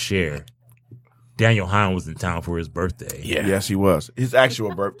skip day share. Daniel Hine was in town for his birthday. Yeah. Yes, he was. His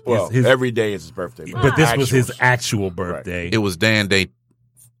actual birthday. Well, every day is his birthday. But this was his actual birthday. It was Dan Day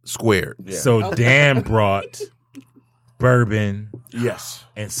squared. Yeah. So Dan brought bourbon, yes,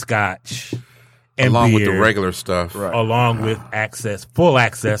 and scotch, and along beer, with the regular stuff, right. along with full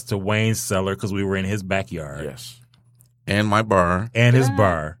access to Wayne's cellar because we were in his backyard. Yes, and my bar, and his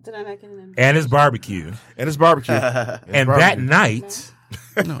bar, Did I not get in? and his barbecue, and his barbecue, and that night,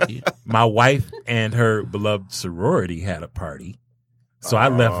 my wife and her beloved sorority had a party, so I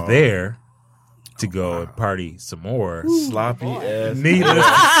left there to go and party some more. Sloppy ass. Needless to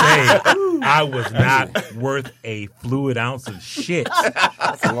say, I was not worth a fluid ounce of shit.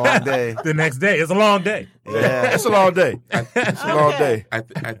 It's a long day. The next day, it's a long day. Yeah, It's a long day. It's a long day.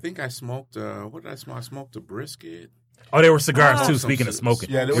 I think I smoked. What did I smoke? I smoked a brisket. Oh, there were cigars too. Speaking of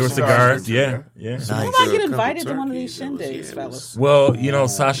smoking, Yeah, there were cigars. Yeah. How do I get invited to one of these shindigs, fellas? Well,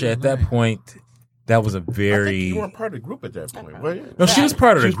 Sasha, at that point, that was a very. You weren't part of the group at that point, were you? No, she was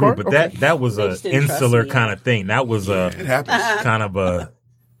part of the group, part? but that was They a just didn't trust insular me. kind of thing. That was It happens. kind of a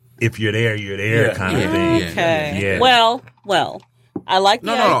if you're there, you're there Yeah. kind of Yeah. thing. Okay. Yeah. Well, I like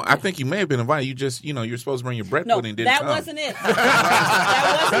No, the no. I think you may have been invited. You just, you're supposed to bring your bread No, pudding. Didn't that come. wasn't it.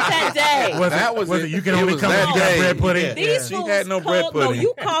 That wasn't that day. Was it you can It only was come that if you got day. bread pudding? These She fools had no bread called, pudding. No,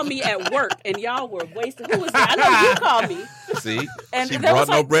 you called me at work, and y'all were wasting. Who was there? I know you called me. See, And she that brought was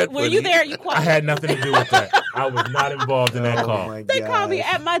no like, bread were pudding. you there? You called I me. had nothing to do with that. I was not involved in that Oh call. my They called me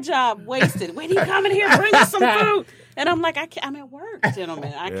gosh. at my job, wasted. When you come in here, bring us some food. And I'm like, I'm at work,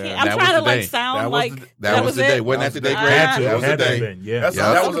 gentlemen. I can't. I'm That trying to was the day. sound That was like the- That was the day. it. Wasn't that the day, Ah. Greg? Had to. That was the Had to have day. been, yeah. That's-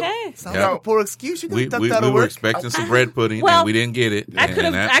 Yeah. that was Okay. Sounds like a poor excuse. You could We, have ducked we, out we of were work. expecting some bread pudding, Well, and we didn't get it. I could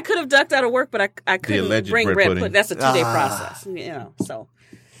And that- have ducked out of work, but I couldn't alleged bring bread bread pudding. pudding. That's a 2-day Ah. process, so.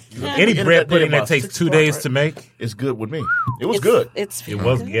 Any Ended bread that day pudding that about takes 6 2 o'clock, days right? to make, It's good with me. It was It's- good. It's it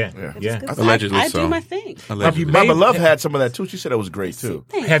was, good. yeah. It's good. Allegedly I so. do my thing. Have you Allegedly. My made, beloved had some of that too. She said it was great too.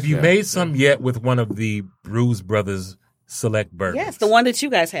 Thank have you Yeah. made some yet with one of the Brewz Brothers select bourbons? Yes, the one that you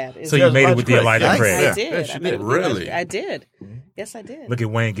guys had. So you made it with the Elijah Nice. Craig. I Yeah. did. Yeah, she I made did. it with Really? I did. Yes, I did. Look at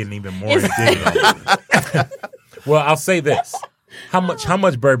Wayne getting even more indignant. Well, I'll say this: how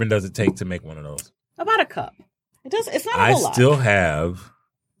much bourbon does it take to make one of those? About a cup. It's not a I whole lot. still have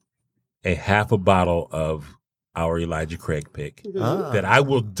a half a bottle of our Elijah Craig pick Ah. that I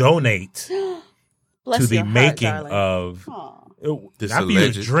will donate Bless to the your heart, making darling. of. Aw. This Not for you to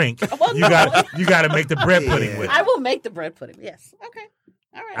alleged- drink. Well, You no. got to make the bread pudding with it. I will make the bread pudding. Yes. Okay.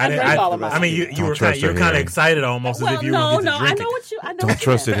 All right. I didn't- drank all of I mean, you Don't were trust you're her, kind of Harry. excited almost as Well, if you no, were no. to I drink know it. what you. I know. Don't what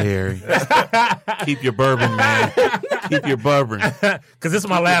trust you it, Harry. Keep your bourbon, man. Keep your bourbon. Because this is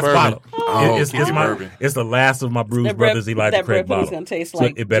my last bourbon. bottle. Oh, It's keep your my bourbon. it's the last of my Brewz That bread, Brothers Elijah that bread Craig pudding's bottle. gonna taste So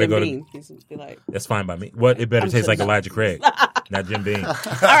like it better Jim go to. Beam. He's gonna be like, That's fine by me. What it better I'm taste like just- Elijah Craig, not Jim Beam. all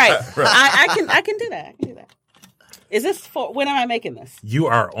right. I can do that. I can do that. Is this for when am I making this? You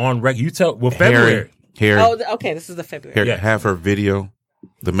are on record. You tell. Well, February. Harry, Oh, okay. This is the February. Harry, Yeah. have her video,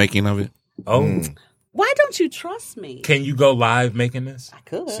 the making of it. Oh, Why don't you trust me? can you go live making this? I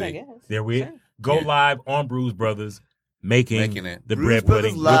could. I See. guess. There we Sure. go Yeah. live on Brewz Brothers making it. the Brewz bread Brothers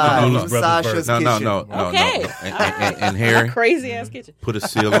pudding with live the in Brewz Brothers Sasha's version. No, kitchen. no. Okay. And Harry, Crazy ass kitchen. put a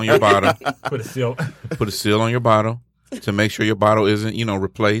seal on your bottle. Put a seal. Put a seal on your bottle to make sure your bottle isn't,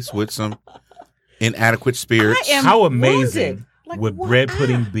 replaced with some inadequate spirits. I am How amazing wounded. Like, would what? bread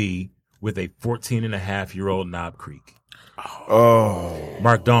pudding be with a 14-and-a-half-year-old Knob Creek? Oh,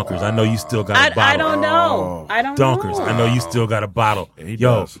 Mark Donkers, I know you still got a bottle. I don't know. I don't Donkers, know. I know you still got a bottle. He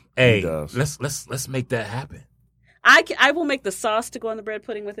Yo, does. He hey, does. let's make that happen. I will make the sauce to go on the bread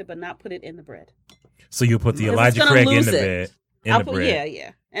pudding with it, but not put it in the bread. So you'll put the Because Elijah it's gonna Craig in lose the it. bed, in I'll the put, bread.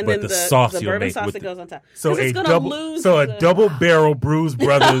 yeah. And But then the sauce you'll bourbon make sauce with that it. goes on top. So 'Cause a it's gonna double, lose so a the- double barrel Brewz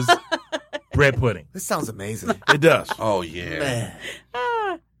Brothers bread pudding. This sounds amazing. it does. Oh yeah. Man.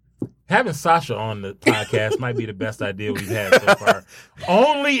 Ah, Having Sasha on the podcast might be the best idea we've had so far.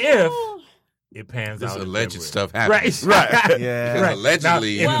 Only if it pans This out. in alleged February. stuff happens. Right. Yeah. Because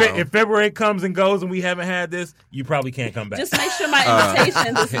allegedly, Now, you know. if February comes and goes and we haven't had this, you probably can't come back. just make sure my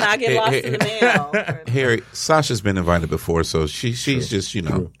invitation does not get lost in the mail. Harry, Sasha's been invited before, so she's just,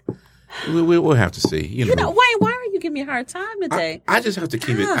 we'll have to see. You know, Wayne, why are you giving me a hard time today? I just have to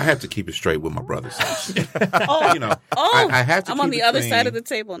keep it. I have to keep it straight with my brothers. Oh, I have to. I'm keep on the it other clean. side of the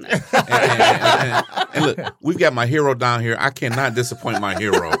table now. And look, we've got my hero down here. I cannot disappoint my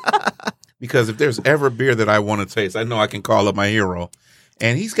hero because if there's ever beer that I want to taste, I know I can call up my hero,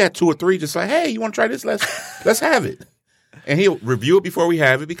 and he's got 2 or 3. Just like, hey, you want to try this? Let's have it. And he'll review it before we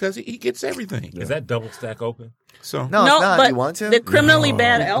have it because he gets everything. Is that double stack open? So No, it's not. but You want to? the criminally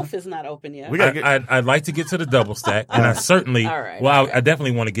bad elf is not open yet. I'd like to get to the double stack, and I certainly, All right, I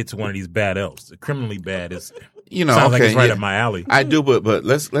definitely want to get to one of these bad elves. The criminally bad is, okay, sounds like it's right up my alley. I do, but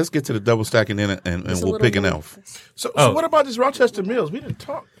let's get to the double stack and then and we'll pick an elf. So what about this Rochester Mills? We didn't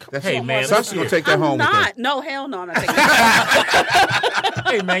talk. Hey man, Sasha's gonna take that home with her. No, hell no. I'm not taking that.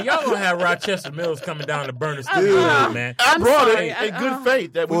 hey man, y'all gonna have Rochester Mills coming down to burn the I'm studio, not. man. I brought sorry. it in good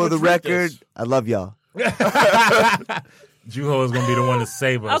faith that we For would the drink record, this. I love y'all. Juho is gonna be the one to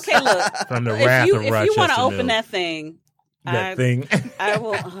save us. Okay, look. from the wrath of Rochester If you want to open Mills. that thing, That thing. I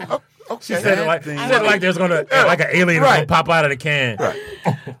will. She said it like there's gonna like an alien gonna pop out of the can.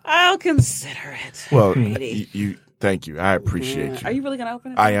 Right. I'll consider it. Well, Sweetie. you thank you. I appreciate you. Are you really going to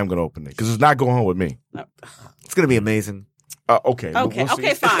open it? I am going to open it because it's not going home with me. No. It's gonna be amazing. Okay. Okay, see.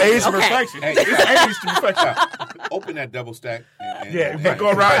 okay, It's fine. age to Okay. reflection. It's age to reflection. Open that double stack. But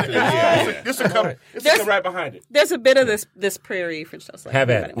go around it. Yeah. This will come. This will come right behind it. There's a bit of this prairie French toast. Have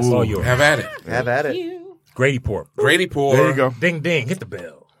at it. It's all yours. Have at it. Have at it. You. Grady Port. Grady pour. There you go. Ding ding. Hit the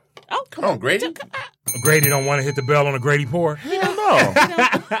bell. Oh, Come on, Grady. Grady don't want to hit the bell on a Grady Port. Hell no.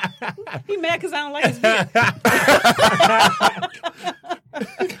 He mad because I don't like his beer.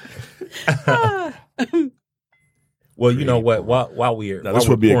 Well, you know what? While we're Now, this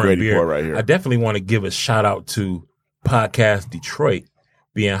while would be a we're pouring Grady beer, Pour right here. I definitely want to give a shout out to Podcast Detroit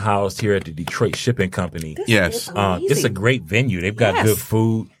being housed here at the Detroit Shipping Company. Yes. It's a great venue. They've got good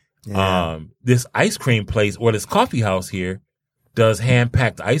food. Yeah. This ice cream place or this coffee house here does hand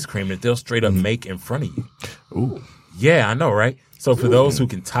packed ice cream that they'll straight up make in front of you. Ooh. Yeah, I know, right? So for those who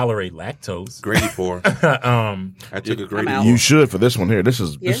can tolerate lactose, Grady pour. I took a Grady out. pour. You should for this one here. This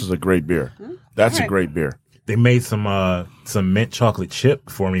is a great beer. That's a Alright. great beer. they made some mint chocolate chip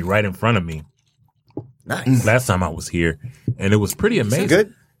for me right in front of me Nice. last time I was here, and it was pretty amazing.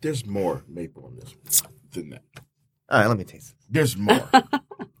 Good. There's more maple in this than that. All right, let me taste it. There's more.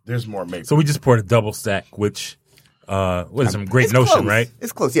 There's more maple. So we just poured a double stack, which what is some Great It's Notion, close. right?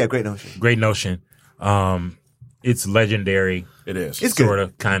 It's close. Yeah, Great Notion. Great Notion. It's legendary. It is. It's good. Sort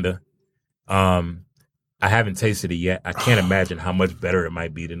of, kind of. I haven't tasted it yet. I can't imagine how much better it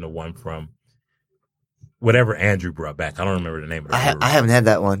might be than the one from whatever Andrew brought back. I don't remember the name of the brewery. I haven't had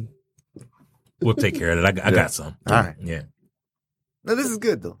that one. We'll take care of it. I got some. All right. Yeah. No, this is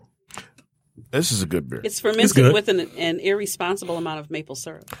good though. This is a good beer. It's fermented good. with an irresponsible amount of maple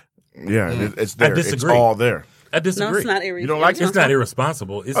syrup. Yeah, it's there. It's disagree. all there. I disagree. No, it's not irresponsible. You don't like it? It's not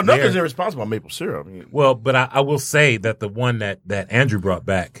irresponsible. It's Nothing's there. irresponsible about maple syrup. I mean, Well, but I will say that the one that Andrew brought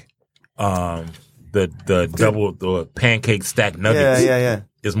back, the pancake stack nuggets, Yeah.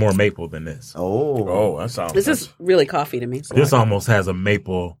 is more maple than this. Oh. that sounds. This is really coffee to me. So This almost has a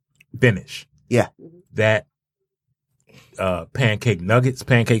maple finish. Yeah. That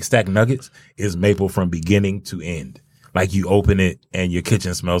pancake stack nuggets is maple from beginning to end. Like you open it and your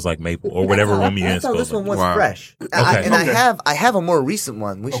kitchen smells like maple or whatever room you're in. I thought this one was Wow. fresh. Okay. I have a more recent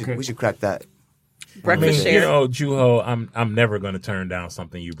one. We should crack that. breakfast You share. know, Juho, I'm never going to turn down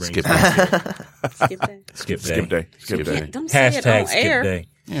something you bring. Skip to me. Skip that. Skip day. skip day. Skip day. Don't say it on Hashtag skip air. day.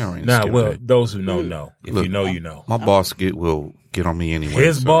 Yeah, right. Nah, Skip well, that. those who know. If Look, you know, you know. My boss will get on me anyway.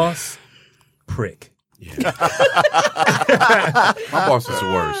 His so- boss, prick. My boss is the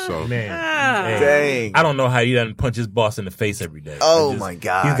worst. So Man. Hey, Dang. I don't know how he doesn't punch his boss in the face every day. Oh, my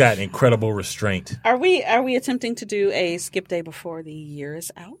gosh. He's got incredible restraint. Are we attempting to do a skip day before the year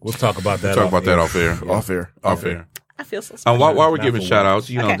is out? We'll talk about that. talk about that off air. Off air. Off air. I feel so smart. While we're Not giving for shout outs,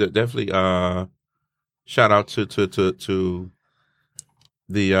 you know, Okay. definitely shout out to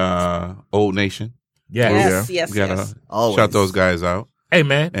the Old Nation. Yeah. Yes. We gotta Always. shout those guys out. Hey,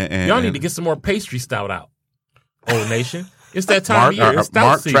 man. And- y'all and- need to get some more pastry stout out. Old Nation. It's that time of year. It's stout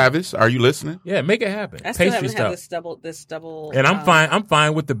Mark season. Travis, are you listening? Mm-hmm. Yeah, make it happen. I still Pastry haven't had stout. this double. And I'm fine. I'm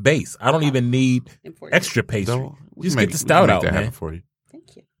fine with the base. I don't even need Important. extra pastry. No, we Just can get the stout we can out, make that man. happen for you.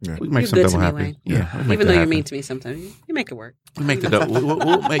 Thank you. We can make You're some good double to me, happen. Wayne. Yeah, we'll make Even that though you're happen. mean to me sometimes, you make it work. We'll make the double.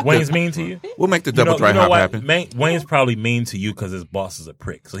 We'll make Wayne's the, mean to you? We'll make the double dry you know hop what? happen. Wayne's probably mean to you because his boss is a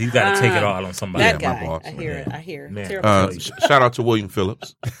prick. So he's got to take it all on somebody. That my guy. boss. I hear it. I hear it. Man. Terrible. Shout out to William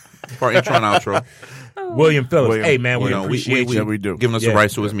Phillips for our intro and outro. William Phillips. William. Hey, man, we You know, appreciate you. Yeah, we do. Giving us the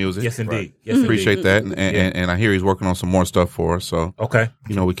rights to his music. Yes, indeed. Yes, Appreciate that, and I hear he's working on some more stuff for us. So Okay.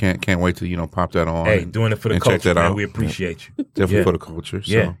 you know we can't wait to pop that on. Hey, and- doing it for the and check culture, that man. out. We appreciate you. Definitely Yeah. for the culture.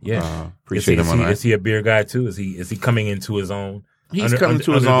 So, Yeah. appreciate him on that. Is he a beer guy too? Is he coming into his own? He's coming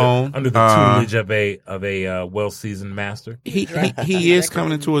to his own under the tutelage of a well seasoned master. He is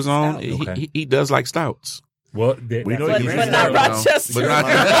coming into his own. Okay. He does like stouts. Well, We know But he's not a Rochester. But not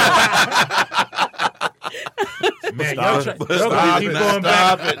man. Y'all keep going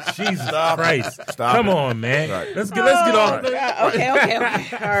back. Jesus Christ. Come on, man. Right. Let's get off. Okay.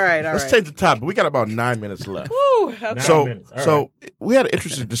 All right. Let's change the topic. We got about 9 minutes left. Woo, okay. So we had an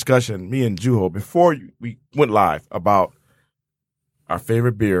interesting discussion, me and Juho, before we went live about our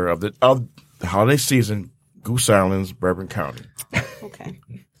favorite beer of the holiday season, Goose Island's Bourbon County. Okay.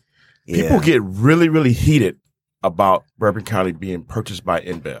 People get really, really heated about Bourbon County being purchased by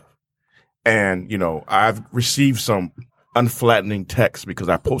InBev. And, I've received some unflattening texts because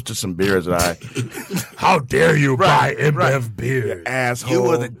I posted some beers that I... How dare you buy InBev beer? You asshole. You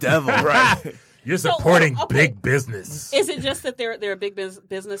were the devil. Right. You're supporting big business. Is it just that they're a big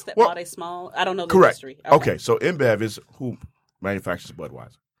business that bought a small? I don't know the correct. industry. Okay, so InBev is who manufactures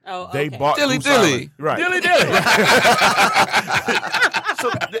Budweiser. Oh, okay. They bought Dilly Goose Dilly. Island. Right. Dilly dilly. So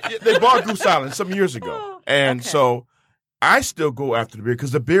they bought Goose Island some years ago. And so I still go after the beer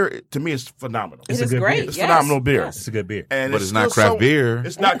because the beer, to me, is phenomenal. It is great. It's phenomenal beer. Yes. It's a good beer. And But it's not craft beer.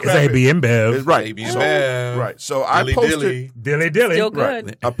 It's not It's craft AB beer. InBev. It's right. AB So- InBev. Right. So I Dilly posted Dilly. Dilly dilly. Still good.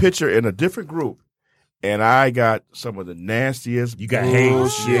 right, a picture in a different group. And I got some of the nastiest. You got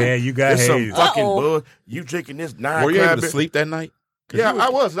bullshit. haze. Yeah, you got There's some haze. fucking Uh-oh. bull. You drinking this nine? Were you able craft to beer? sleep that night? Yeah, I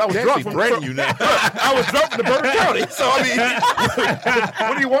was. I was They drunk actually from threaten you now. I was drunk from the Bourbon County. So I mean,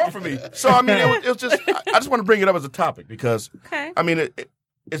 what do you want from me? So I mean, it was just. I just want to bring it up as a topic because Okay. I mean,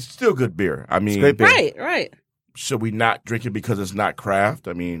 it's still good beer. I mean, great beer. Right. should we not drink it because it's not craft?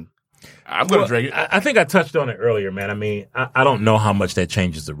 I mean, I'm going to drink it. I think I touched on it earlier, man. I mean, I don't know how much that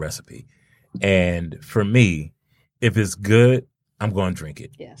changes the recipe. And for me, if it's good, I'm going to drink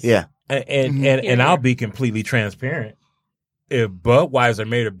it. Yes. Yeah. And I'll be completely transparent. If Budweiser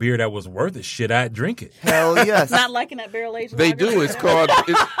made a beer that was worth it, shit, I'd drink it. Hell yes. Not liking that barrel aged. They lager? do. It's called.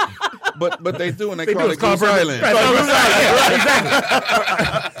 But they do, and they call do. it It's called Goose Bourbon. Island. Right,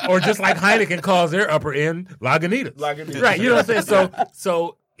 exactly. Or just like Heineken calls their upper end Lagunitas. Right, you know what I'm saying?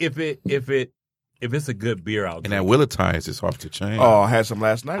 So if it's a good beer, I'll And drink that it. Willitize is off the chain. Oh, I had some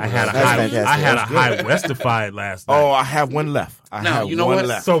last night. I had a That's high, fantastic. I had a That's high good. Westified last night. Oh, I have one left. I Now, have you know one what?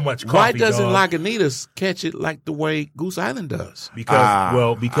 left. So much coffee. Why doesn't dog. Lagunitas catch it like the way Goose Island does? Because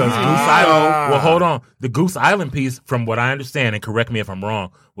Goose Island. Well, hold on. The Goose Island piece, from what I understand, and correct me if I'm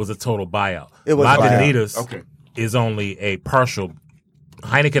wrong, was a total buyout. It was a buyout. Lagunitas is only a partial.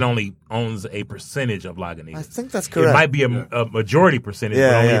 Heineken only owns a percentage of Lagunitas. I think that's correct. It might be a majority percentage, Yeah,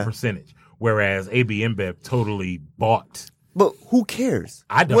 but only yeah. a percentage. Whereas AB InBev totally bought. But who cares?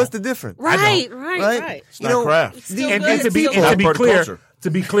 I don't. What's the difference? Right. It's not craft. Still And good. to be Still good. Part of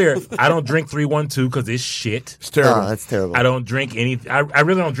clear, culture. I don't drink 312 because it's shit. It's terrible. Oh, that's terrible. I don't drink any. I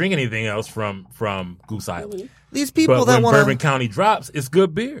really don't drink anything else from Goose Island. These people But that when want Bourbon to, County drops, it's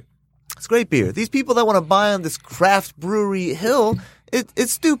good beer. it's great beer. These people that want to buy on this craft brewery hill,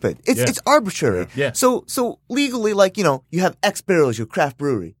 it's stupid. It's arbitrary. Yeah. So legally, you have X barrels, your craft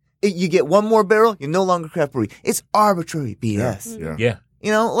brewery. You get one more barrel, you're no longer craft brewery. It's arbitrary BS. Yeah.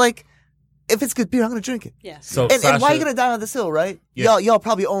 Yeah. If it's good beer, I'm gonna drink it. Yes. So And why are Sasha- you gonna die on this hill, right? Yeah. Y'all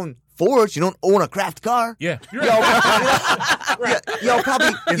probably own Fords. You don't own a craft car. Yeah. You're Y'all, right. y'all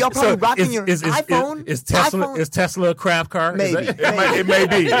probably rocking your iPhone. Is Tesla iPhone? Is Tesla a craft car? Is Maybe. that- It may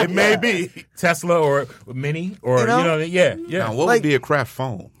be. It may be. Tesla or Mini or You know? yeah. Now, what Like- would be a craft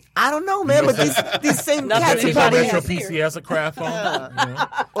phone? I don't know, man, but these same Nothing cats are anybody probably has. Metro PCS a craft phone. You know?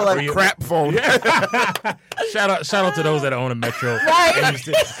 or like Crap phone. Shout out to those that own a Metro,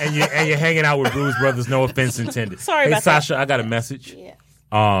 and you're hanging out with Brewz Brothaz. No offense intended. Sorry hey about that. Sasha, I got a message. Yeah.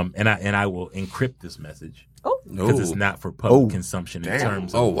 And I will encrypt this message Oh. because it's not for public consumption in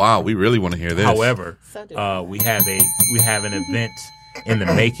terms of. Oh wow, we really want to hear this. However, So do we have an event in the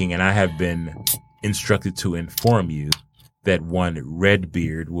making, and I have been instructed to inform you that one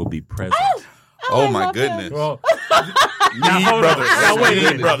Redbeard will be present. oh I my love goodness, Well, now hold on. brothers. Now wait a Need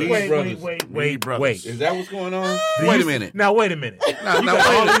minute. brothers. Wait. is that what's going on? Do Wait you- a minute. Now wait a minute. Now, You got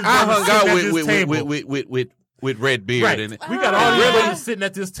all these I brothers hung out sitting at this table. with Redbeard, Right. and We got all the brothers sitting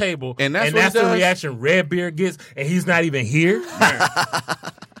at this table, And that's what he the does? reaction Redbeard gets, and he's not even here.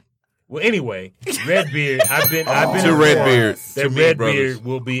 Well, anyway, Redbeard, I've been to informed Redbeard, that to me, Redbeard brothers.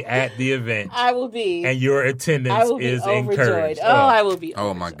 will be at the event, I will be. and your I attendance will be is overjoyed. encouraged. Oh, I will be.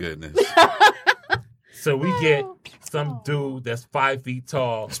 Oh my overjoyed. goodness. So we get some dude that's 5 feet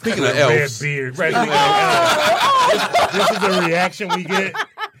tall. Speaking with of a elves. red beard. Right. This is the reaction we get.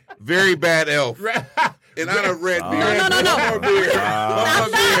 Very bad elf. In honor of Redbeard. No. One more beer. One more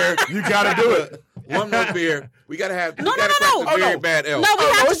beer. You got to do it. One more beer. We gotta have. No. crack the very bad elf. No, we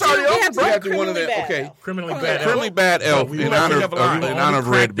have to do. We have We to have do to one of criminally the. bad. Okay. Criminally bad. Criminally bad elf We in will honor only of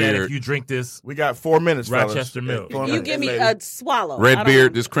crack that Redbeard. if you drink this We got 4 minutes, fellas. Rochester milk. You give me Lady. a swallow. I don't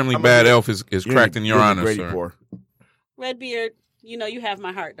Redbeard, know. this criminally bad elf is cracked in your honor, Grady sir. pour. Redbeard, you know you have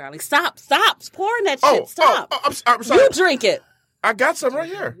my heart, darling. Stop pouring that shit. Stop. I'm sorry. You drink it. I got some right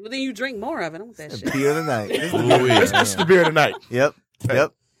here. Well, then you drink more of it. I don't want that shit. Beer of the night. This is the beer of the night. Yep.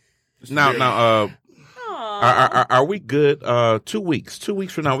 Now, are we good? 2 weeks. 2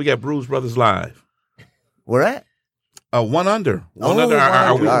 weeks from now, we got Brewz Brothaz live. Where at? One under. One under.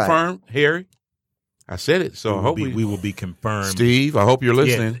 Are we confirmed, Harry? I said it, so I hope we will be confirmed. Steve, I hope you're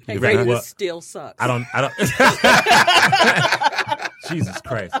listening. Hey, Raven still sucks. I don't. Jesus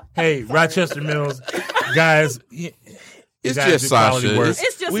Christ! Hey, Rochester Mills, guys. It's just Sasha.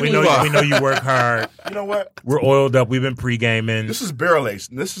 It's just we know you work hard. You know what? We're oiled up. We've been pre-gaming. This is barrel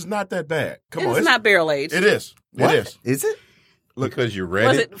aged. This is not that bad. Come on, it's not barrel aged. It is. What? It is. Is it? Because you read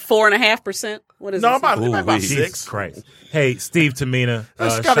Was it 4.5%? What is it? No, about Jesus 6. Christ. Hey, Steve Tamina.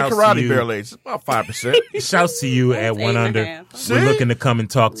 That's got a karate barrel aged. It's about 5%. Shouts to you at One Under. 8.5. We're looking to come and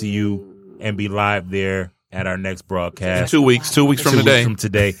talk to you and be live there at our next broadcast. 2 weeks. 2 weeks from today. From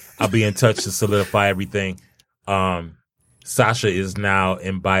today, I'll be in touch to solidify everything. Sasha is now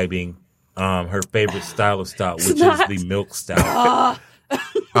imbibing her favorite style of stout, which is the milk stout.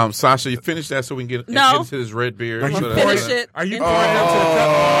 Sasha, you finish that so we can get into this red beer. Finish it. Are you pouring it up to the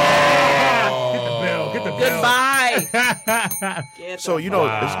cup? Get the bell. Goodbye. So, you know,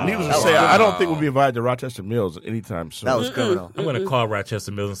 it's needless to say, I don't think we'll be invited to Rochester Mills anytime soon. That was criminal. I'm going to call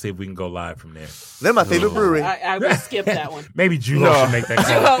Rochester Mills and see if we can go live from there. They're my favorite brewery. I will skip that one. Maybe Julo should make that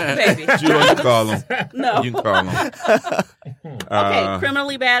call. Oh, baby. Julo, you can call him. No. You can call him. Okay,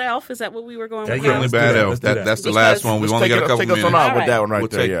 Criminally Bad Elf. Is that what we were going with? Criminally Bad Elf. That's the last one. We've only got a couple minutes. Take us on out with that one right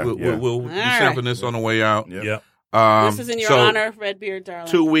there. We'll be sampling this on the way out. Yep. This is in your honor, Redbeard,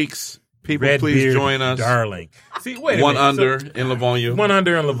 darling. 2 weeks. People, please join us. Darling. See, wait a One minute. under in Livonia. One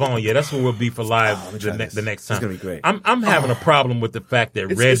under in Livonia. That's what we'll be for live the next time. It's going to be great. I'm having a problem with the fact that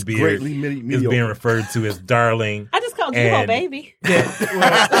Redbeard is being referred to as darling. I just called you a baby.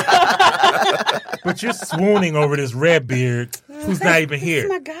 But you're swooning over this Redbeard who's not even here.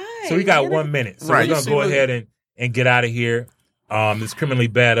 That's my guy. So we got 1 minute. So we're going to go ahead and get out of here. This Criminally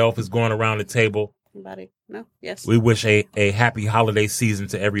Bad Elf is going around the table. Anybody? No? Yes. We wish a happy holiday season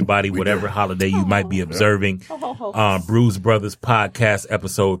to everybody, whatever holiday you might be observing. Brewz Brothaz Podcast,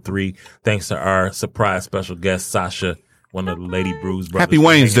 Episode 3. Thanks to our surprise special guest, Sasha, one of the Lady Brewz Brothers. Happy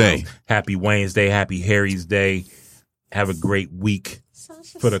Wednesday. Happy Wednesday. Happy Harry's Day. Have a great week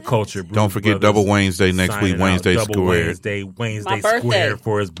for the culture. Don't forget Brothers Double Wednesday next week. Wednesday Squared. Wednesday Squared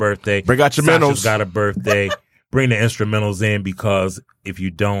for his birthday. Bring out your Sasha's got a birthday. Bring the instrumentals in because if you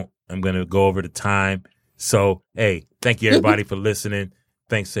don't, I'm going to go over the time. So, hey, thank you, everybody, for listening.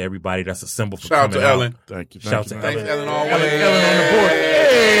 Thanks to everybody that's assembled for coming out. Shout out to Ellen. Thank you. Shout to Thanks, Ellen, always. Ellen on the board.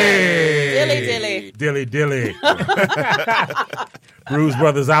 Hey! Dilly. Brewz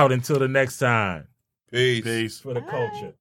Brothaz out until the next time. Peace. For the culture.